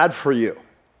go bad for you.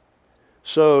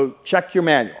 So check your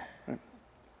manual.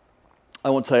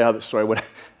 I won't tell you how the story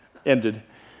ended.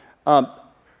 But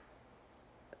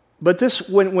this,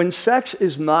 when sex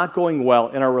is not going well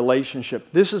in our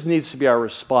relationship, needs to be our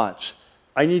response.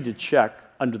 I need to check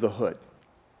under the hood.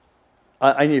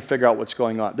 I need to figure out what's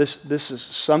going on. This is,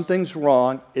 something's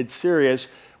wrong. It's serious.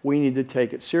 We need to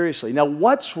take it seriously. Now,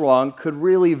 what's wrong could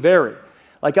really vary.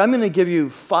 Like, I'm going to give you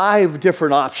 5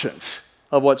 different options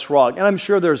of what's wrong, and I'm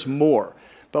sure there's more,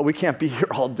 but we can't be here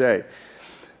all day.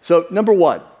 So number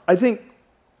one, I think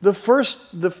the first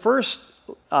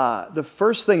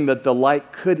thing that the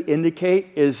light could indicate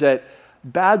is that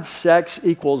bad sex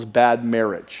equals bad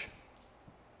marriage.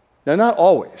 Now, not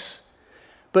always,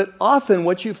 but often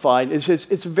what you find is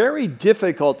it's very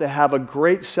difficult to have a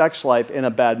great sex life in a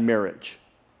bad marriage.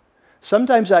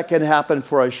 Sometimes that can happen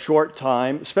for a short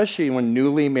time, especially when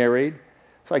newly married.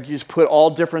 It's like you just put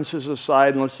all differences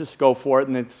aside and let's just go for it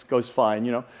and it goes fine,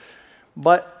 you know.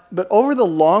 But over the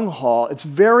long haul, it's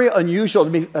very unusual to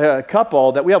meet a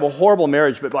couple that we have a horrible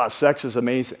marriage, but wow, sex is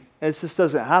amazing. And it just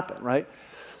doesn't happen, right?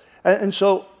 And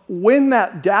so when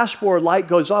that dashboard light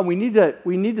goes on, we need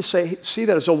to see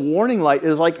that as a warning light.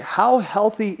 It's like, how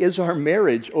healthy is our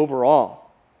marriage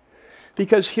overall?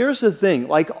 Because here's the thing,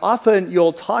 like often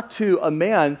you'll talk to a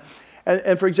man,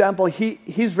 and for example,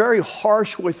 he's very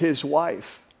harsh with his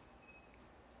wife.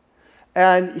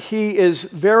 And he is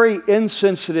very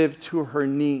insensitive to her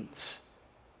needs.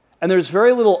 And there's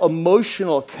very little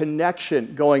emotional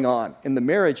connection going on in the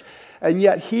marriage. And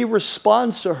yet he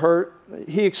responds to her,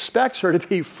 he expects her to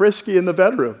be frisky in the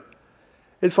bedroom.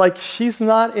 It's like she's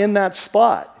not in that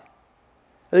spot.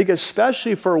 I think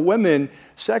especially for women,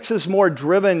 sex is more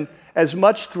driven, as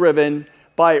much driven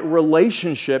by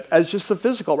relationship as just the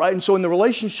physical, right? And so when the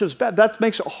relationship's bad, that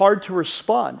makes it hard to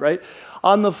respond, right?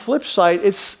 On the flip side,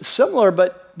 it's similar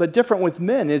but different with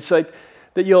men. It's like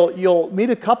that you'll meet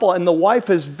a couple and the wife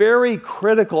is very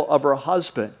critical of her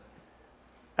husband.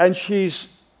 And she's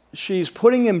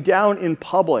putting him down in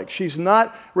public. She's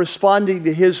not responding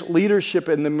to his leadership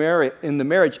in the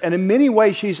marriage. And in many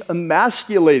ways, she's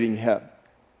emasculating him.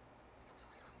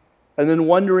 And then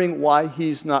wondering why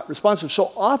he's not responsive.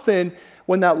 So often,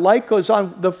 when that light goes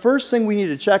on, the first thing we need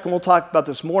to check, and we'll talk about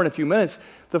this more in a few minutes,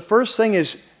 the first thing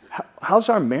is, how's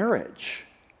our marriage?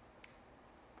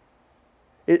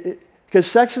 Because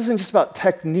sex isn't just about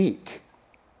technique.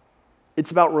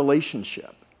 It's about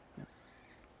relationship.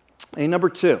 And number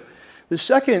two,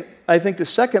 I think the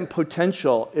second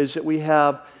potential is that we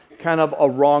have kind of a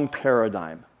wrong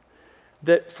paradigm.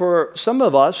 That for some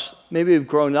of us, maybe we've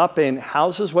grown up in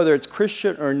houses, whether it's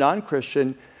Christian or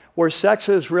non-Christian, where sex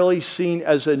is really seen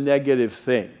as a negative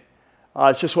thing.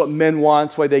 It's just what men want,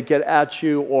 it's the way they get at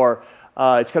you, or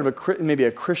it's kind of maybe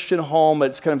a Christian home, but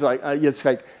it's kind of like, it's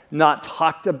like not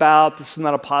talked about, this is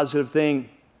not a positive thing.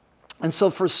 And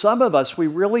so for some of us, we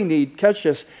really need, catch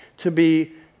this, to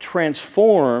be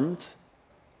transformed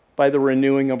by the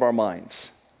renewing of our minds.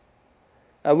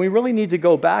 And we really need to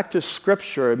go back to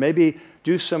Scripture and maybe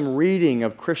do some reading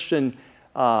of Christian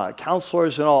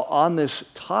counselors and all on this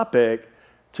topic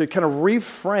to kind of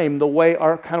reframe the way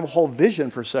our kind of whole vision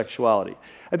for sexuality.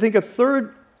 I think a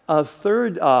third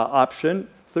option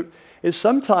is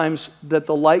sometimes that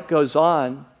the light goes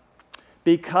on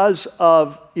because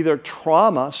of either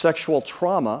trauma, sexual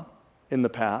trauma in the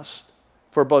past,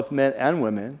 for both men and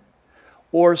women,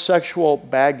 or sexual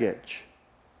baggage.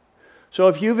 So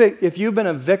if you've been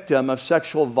a victim of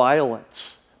sexual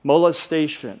violence,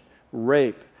 molestation,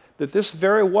 rape, that this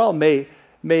very well may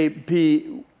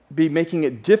be making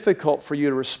it difficult for you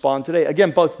to respond today.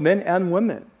 Again, both men and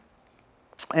women.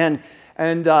 And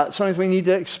sometimes we need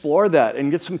to explore that and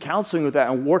get some counseling with that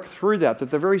and work through that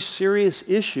they're very serious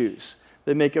issues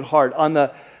that make it hard. On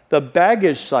the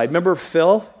baggage side, remember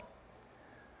Phil?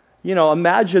 You know,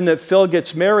 imagine that Phil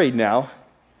gets married now.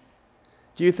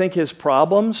 Do you think his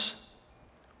problems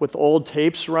with old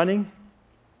tapes running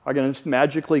are going to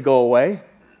magically go away?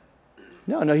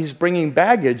 No, he's bringing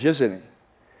baggage, isn't he?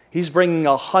 He's bringing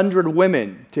 100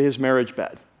 women to his marriage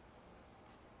bed.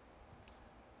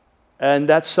 And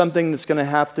that's something that's going to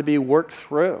have to be worked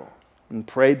through and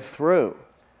prayed through.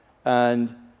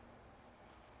 And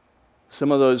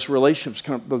some of those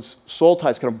relationships, those soul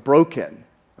ties kind of broken,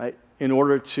 right, in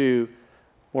order to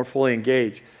more fully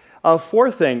engage.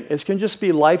 Fourth thing is can just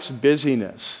be life's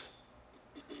busyness.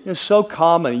 It's so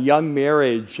common, young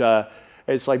marriage,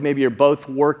 it's like maybe you're both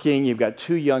working, you've got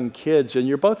 2 young kids, and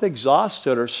you're both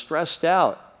exhausted or stressed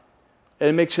out. And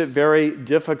it makes it very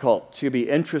difficult to be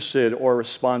interested or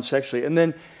respond sexually. And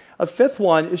then a fifth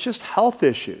one is just health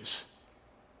issues.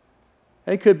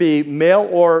 It could be male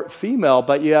or female,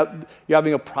 but you're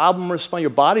having a problem responding. Your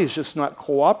body is just not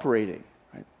cooperating.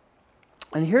 Right?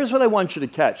 And here's what I want you to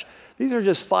catch. These are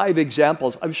just 5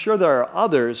 examples. I'm sure there are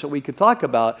others that we could talk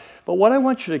about, but what I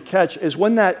want you to catch is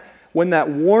when that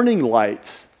warning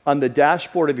light on the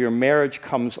dashboard of your marriage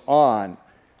comes on,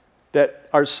 that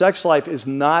our sex life is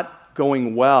not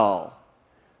going well,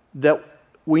 that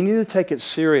we need to take it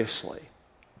seriously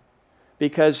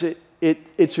because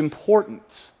it's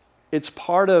important. It's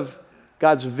part of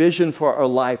God's vision for our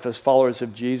life as followers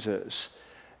of Jesus.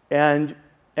 And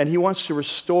And he wants to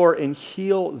restore and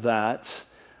heal that.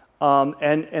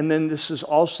 And then this is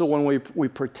also when we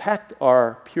protect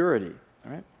our purity.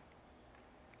 All right?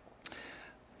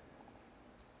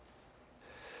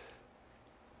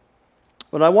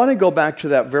 But I want to go back to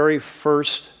that very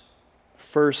first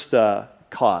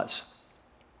cause.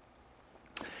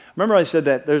 Remember I said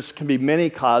that there can be many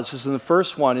causes, and the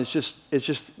first one is just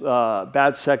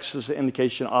bad sex is an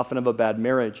indication often of a bad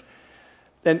marriage.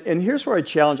 And here's where I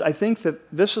challenge. I think that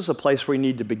this is a place where we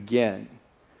need to begin.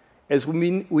 Is we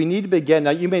need to begin.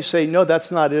 Now you may say, no, that's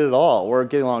not it at all. We're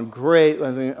getting along great.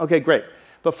 Okay, great.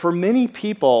 But for many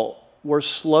people, we're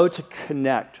slow to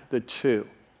connect the two.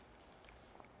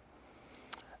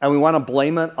 And we want to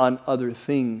blame it on other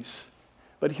things.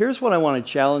 But here's what I want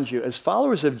to challenge you. As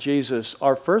followers of Jesus,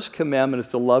 our first commandment is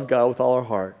to love God with all our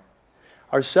heart.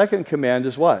 Our second command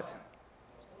is what?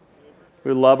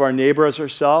 We love our neighbor as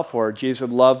ourselves, or Jesus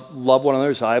love one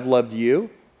another as I've loved you.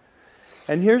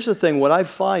 And here's the thing. What I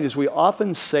find is we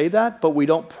often say that, but we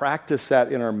don't practice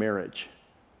that in our marriage.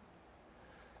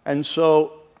 And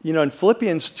so, in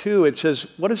Philippians 2, it says,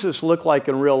 what does this look like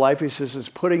in real life? He says it's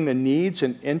putting the needs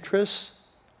and interests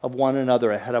of one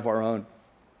another ahead of our own.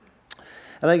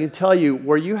 And I can tell you,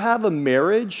 where you have a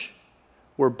marriage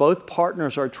where both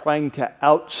partners are trying to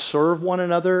outserve one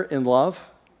another in love,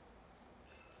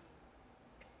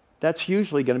 that's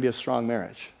usually going to be a strong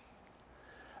marriage.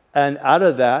 And out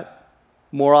of that,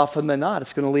 more often than not,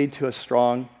 it's going to lead to a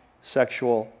strong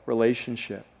sexual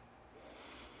relationship.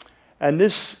 And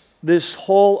this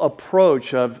whole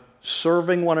approach of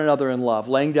serving one another in love,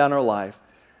 laying down our life,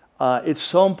 it's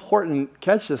so important,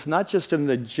 catch this, not just in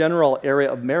the general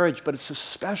area of marriage, but it's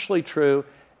especially true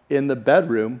in the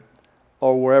bedroom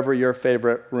or wherever your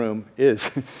favorite room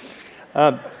is.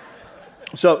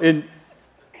 So in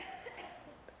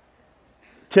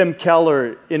Tim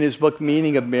Keller, in his book,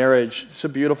 Meaning of Marriage, it's a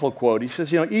beautiful quote. He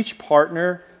says, each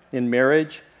partner in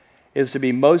marriage is to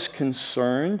be most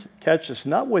concerned, catch this,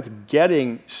 not with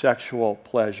getting sexual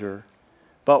pleasure,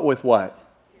 but with what?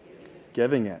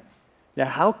 Giving it. Now,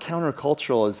 how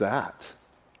countercultural is that,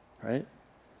 right?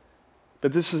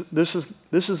 But this is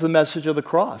the message of the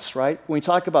cross, right? When we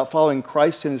talk about following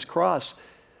Christ in his cross,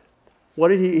 what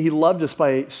did he loved us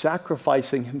by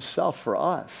sacrificing himself for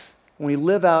us. When we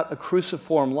live out a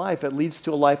cruciform life, it leads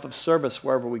to a life of service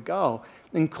wherever we go,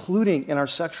 including in our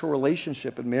sexual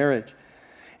relationship and marriage.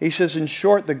 He says, in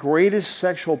short, the greatest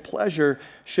sexual pleasure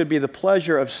should be the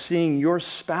pleasure of seeing your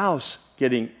spouse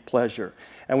getting pleasure.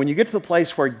 And when you get to the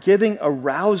place where giving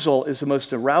arousal is the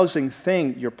most arousing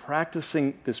thing, you're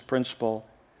practicing this principle.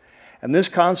 And this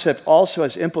concept also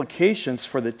has implications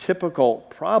for the typical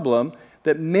problem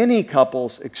that many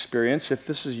couples experience. If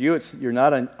this is you, you're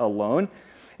not alone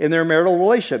in their marital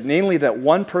relationship, namely that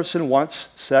one person wants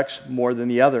sex more than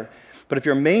the other. But if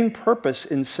your main purpose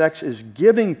in sex is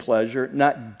giving pleasure,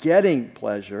 not getting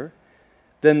pleasure,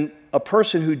 then a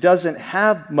person who doesn't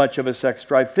have much of a sex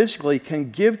drive physically can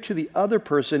give to the other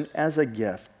person as a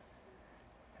gift.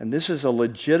 And this is a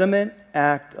legitimate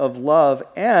act of love,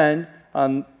 and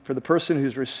for the person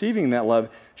who's receiving that love,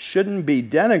 shouldn't be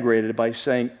denigrated by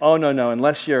saying, oh, no,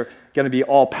 unless you're going to be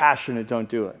all passionate, don't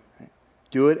do it.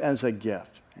 Do it as a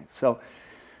gift. So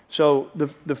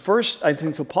the first, I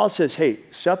think, so Paul says, hey,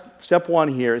 step one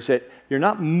here is that you're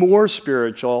not more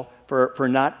spiritual for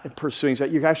not pursuing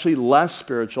that. You're actually less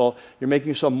spiritual. You're making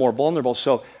yourself more vulnerable,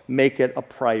 so make it a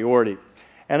priority.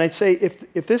 And I'd say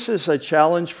if this is a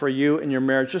challenge for you in your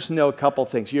marriage, just know a couple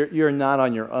things. You're not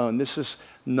on your own. This is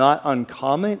not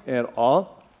uncommon at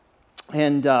all.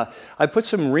 And I put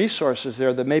some resources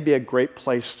there that may be a great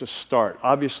place to start.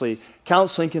 Obviously,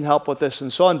 counseling can help with this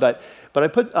and so on, but I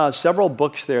put several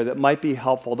books there that might be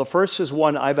helpful. The first is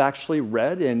one I've actually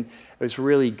read, and it was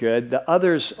really good. The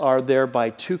others are there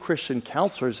by two Christian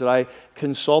counselors that I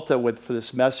consulted with for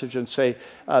this message, and say,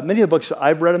 many of the books,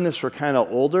 I've read them, this were kind of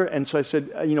older, and so I said,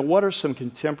 what are some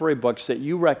contemporary books that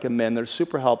you recommend that are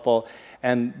super helpful?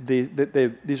 And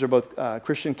these are both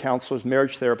Christian counselors,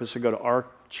 marriage therapists that go to our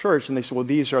church, and they said, well,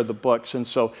 these are the books, and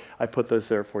so I put those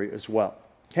there for you as well.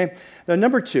 Okay. Now,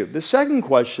 number two, the second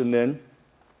question then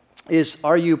is,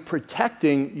 are you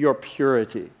protecting your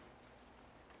purity?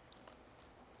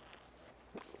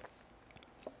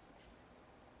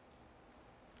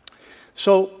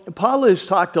 So Paul has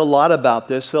talked a lot about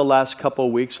this the last couple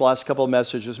of weeks, last couple of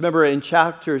messages. Remember in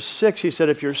chapter 6, he said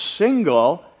if you're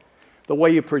single, the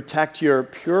way you protect your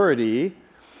purity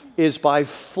is by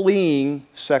fleeing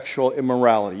sexual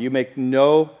immorality. You make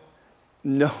no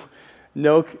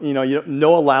no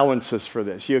allowances for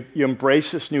this. You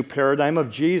embrace this new paradigm of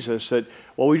Jesus that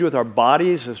what we do with our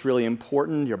bodies is really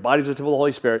important. Your body's the temple of the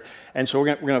Holy Spirit, and so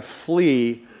we're going to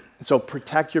flee. So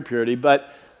protect your purity.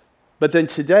 But then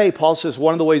today, Paul says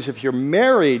one of the ways if you're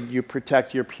married, you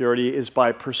protect your purity is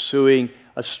by pursuing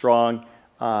a strong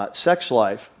sex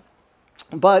life.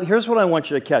 But here's what I want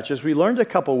you to catch. As we learned a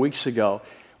couple weeks ago,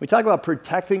 we talk about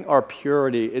protecting our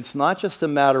purity. It's not just a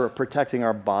matter of protecting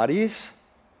our bodies.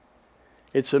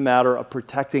 It's a matter of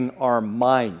protecting our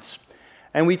minds.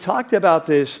 And we talked about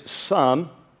this some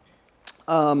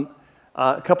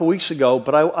a couple weeks ago,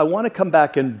 but I want to come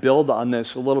back and build on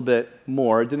this a little bit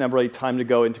more. I didn't have really time to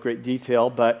go into great detail,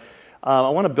 but I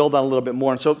want to build on a little bit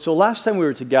more. And so last time we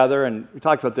were together and we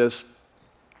talked about this,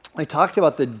 I talked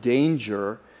about the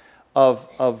danger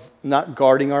of not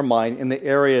guarding our mind in the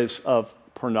areas of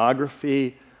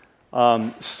pornography,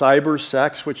 cyber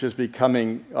sex, which is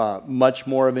becoming much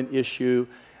more of an issue,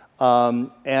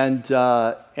 and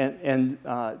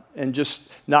just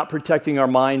not protecting our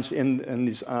minds in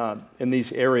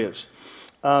these areas.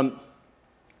 And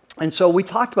so we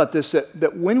talked about this,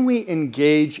 that when we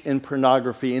engage in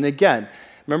pornography, and again,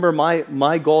 remember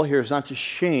my goal here is not to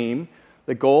shame.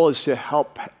 The goal is to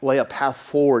help lay a path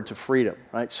forward to freedom,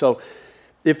 right? So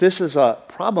if this is a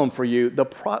problem for you,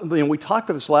 we talked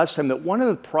about this last time, that one of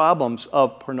the problems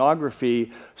of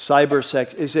pornography, cyber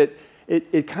sex, is it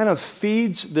kind of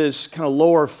feeds this kind of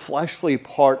lower fleshly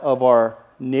part of our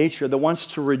nature that wants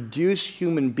to reduce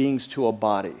human beings to a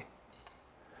body.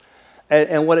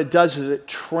 And what it does is it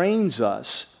trains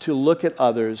us to look at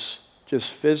others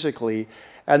just physically.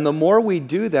 And the more we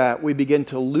do that, we begin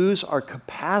to lose our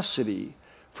capacity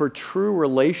for true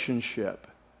relationship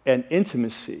and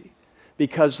intimacy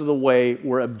because of the way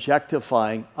we're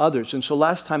objectifying others. And so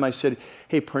last time I said,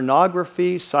 hey,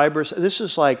 pornography, cyber, this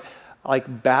is like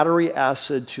battery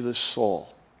acid to the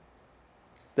soul.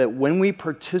 That when we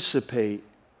participate,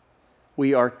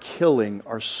 we are killing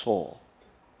our soul.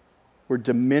 We're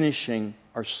diminishing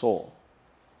our soul.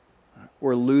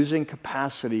 We're losing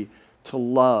capacity to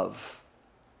love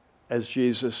as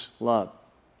Jesus loved.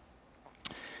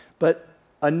 But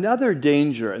another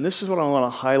danger, and this is what I want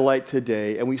to highlight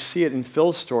today, and we see it in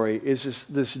Phil's story, is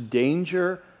this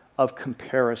danger of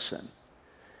comparison.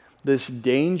 This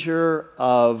danger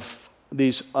of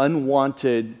these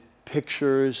unwanted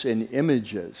pictures and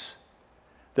images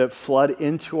that flood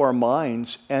into our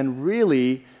minds and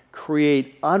really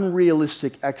create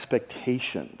unrealistic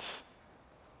expectations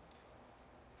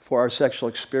for our sexual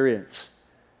experience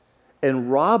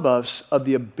and rob us of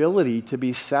the ability to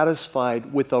be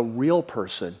satisfied with a real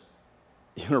person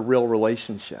in a real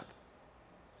relationship.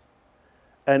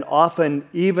 And often,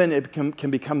 even it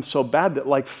can become so bad that,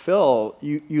 like Phil,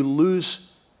 you lose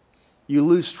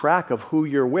track of who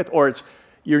you're with, or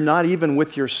you're not even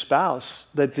with your spouse,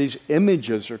 that these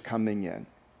images are coming in.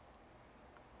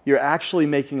 You're actually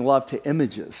making love to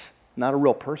images, not a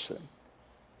real person.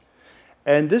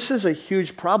 And this is a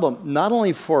huge problem, not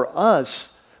only for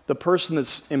us, the person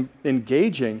that's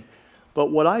engaging,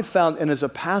 but what I've found, and as a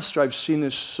pastor, I've seen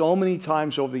this so many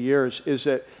times over the years, is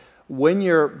that when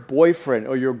your boyfriend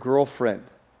or your girlfriend,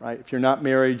 right, if you're not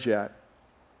married yet,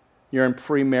 you're in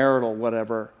premarital,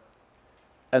 whatever,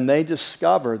 and they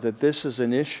discover that this is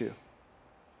an issue.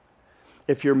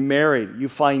 If you're married, you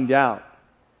find out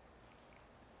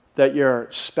that your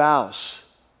spouse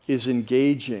is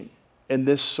engaging in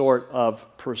this sort of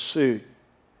pursuit,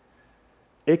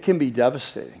 it can be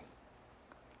devastating.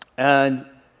 And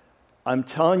I'm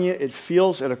telling you, it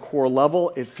feels at a core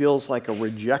level, it feels like a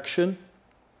rejection.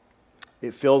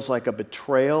 It feels like a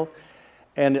betrayal.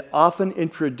 And it often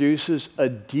introduces a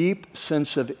deep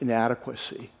sense of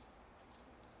inadequacy.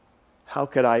 How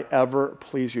could I ever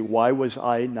please you? Why was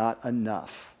I not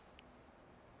enough?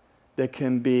 That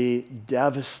can be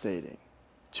devastating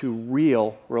to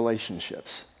real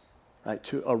relationships, right?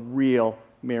 To a real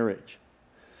marriage.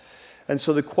 And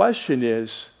so the question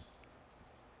is,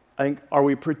 are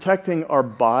we protecting our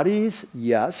bodies?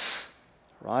 Yes,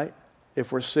 right?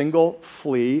 If we're single,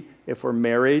 flee. If we're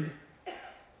married,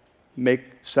 make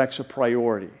sex a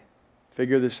priority.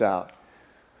 Figure this out.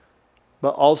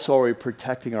 But also, are we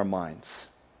protecting our minds?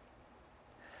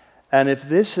 And if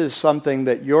this is something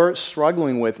that you're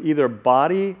struggling with, either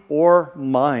body or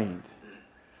mind,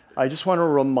 I just want to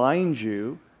remind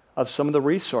you of some of the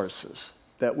resources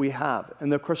that we have.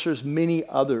 And of course, there's many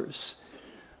others.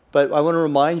 But I want to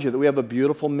remind you that we have a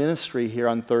beautiful ministry here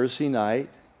on Thursday night.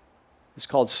 It's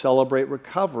called Celebrate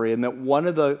Recovery, and that one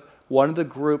of the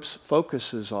groups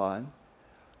focuses on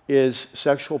is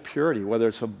sexual purity, whether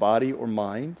it's of body or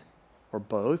mind or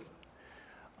both.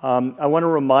 I want to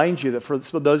remind you that for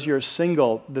those of you who are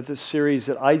single, that this series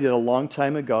that I did a long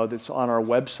time ago that's on our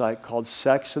website called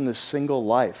Sex and the Single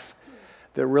Life,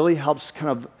 that really helps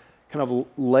kind of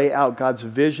lay out God's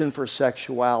vision for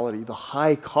sexuality, the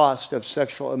high cost of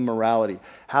sexual immorality,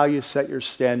 how you set your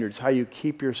standards, how you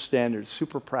keep your standards,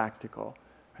 super practical.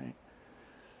 Right?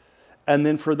 And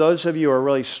then for those of you who are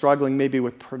really struggling maybe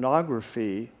with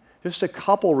pornography, just a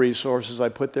couple resources I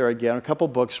put there again, a couple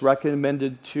books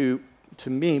recommended to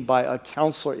me by a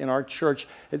counselor in our church.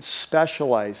 It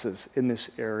specializes in this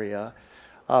area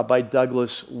by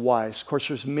Douglas Weiss. Of course,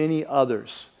 there's many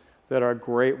others that are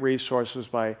great resources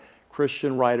by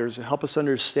Christian writers that help us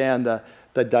understand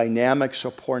the dynamics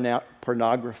of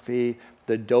pornography,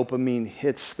 the dopamine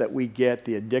hits that we get,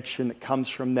 the addiction that comes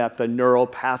from that, the neural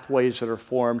pathways that are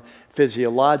formed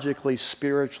physiologically,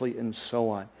 spiritually, and so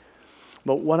on.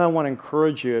 But what I want to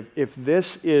encourage you, if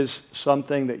this is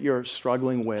something that you're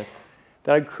struggling with,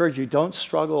 that I encourage you, don't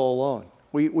struggle alone.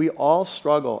 We all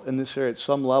struggle in this area at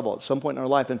some level, at some point in our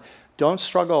life, and don't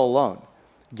struggle alone.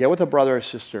 Get with a brother or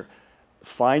sister.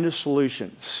 Find a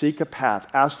solution. Seek a path.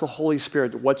 Ask the Holy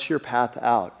Spirit, what's your path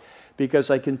out?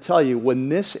 Because I can tell you, when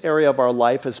this area of our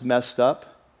life is messed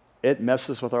up, it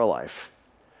messes with our life.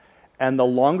 And the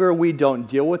longer we don't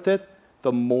deal with it,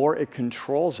 the more it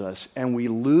controls us, and we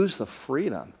lose the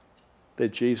freedom that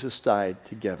Jesus died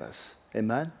to give us.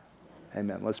 Amen?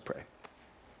 Amen. Let's pray.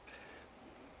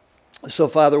 So,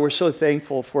 Father, we're so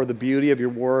thankful for the beauty of your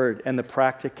word and the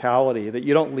practicality, that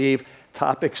you don't leave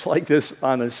topics like this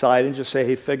on the side and just say,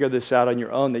 hey, figure this out on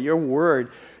your own, that your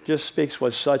word just speaks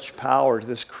with such power to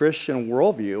this Christian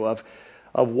worldview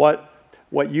of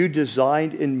what you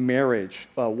designed in marriage,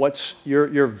 what's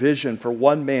your vision for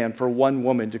one man, for one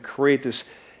woman, to create this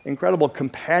incredible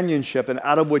companionship, and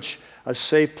out of which a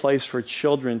safe place for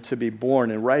children to be born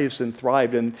and raised and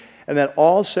thrived, and that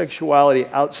all sexuality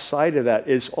outside of that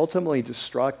is ultimately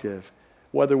destructive,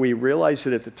 whether we realize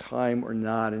it at the time or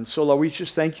not. And so, Lord, we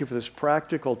just thank you for this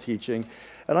practical teaching.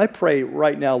 And I pray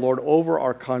right now, Lord, over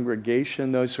our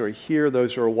congregation, those who are here,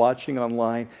 those who are watching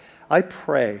online, I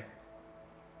pray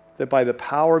that by the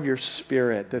power of your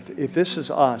Spirit, that if this is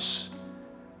us,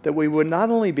 that we would not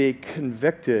only be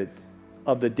convicted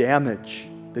of the damage,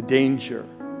 the danger,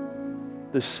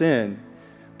 the sin,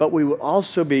 but we would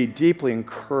also be deeply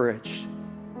encouraged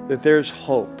that there's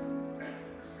hope,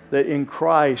 that in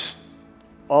Christ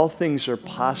all things are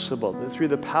possible, that through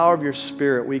the power of your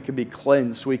Spirit we can be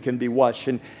cleansed, we can be washed.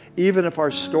 And even if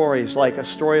our story is like a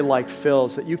story like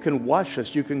Phil's, that you can wash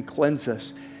us, you can cleanse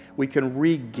us, we can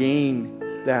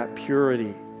regain that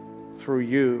purity through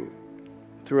you,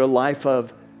 through a life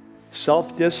of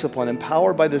self-discipline,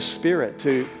 empowered by the Spirit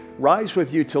to rise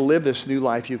with you to live this new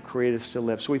life you've created us to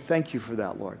live. So we thank you for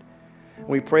that, Lord. And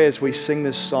we pray as we sing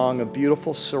this song of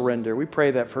beautiful surrender, we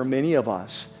pray that for many of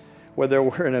us, whether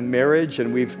we're in a marriage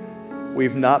and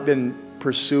we've not been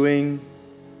pursuing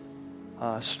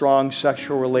a strong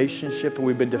sexual relationship and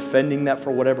we've been defending that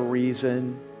for whatever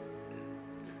reason,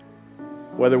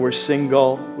 whether we're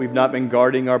single, we've not been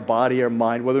guarding our body, our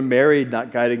mind, whether married,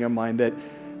 not guiding our mind, that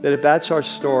if that's our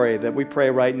story, that we pray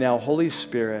right now, Holy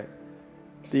Spirit,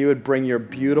 that you would bring your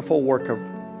beautiful work of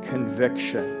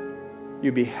conviction.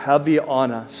 You'd be heavy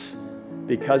on us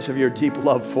because of your deep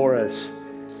love for us,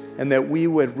 and that we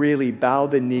would really bow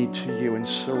the knee to you and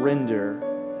surrender,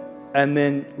 and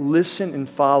then listen and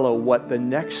follow what the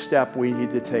next step we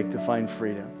need to take to find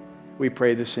freedom. We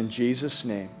pray this in Jesus'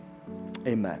 name.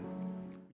 Amen.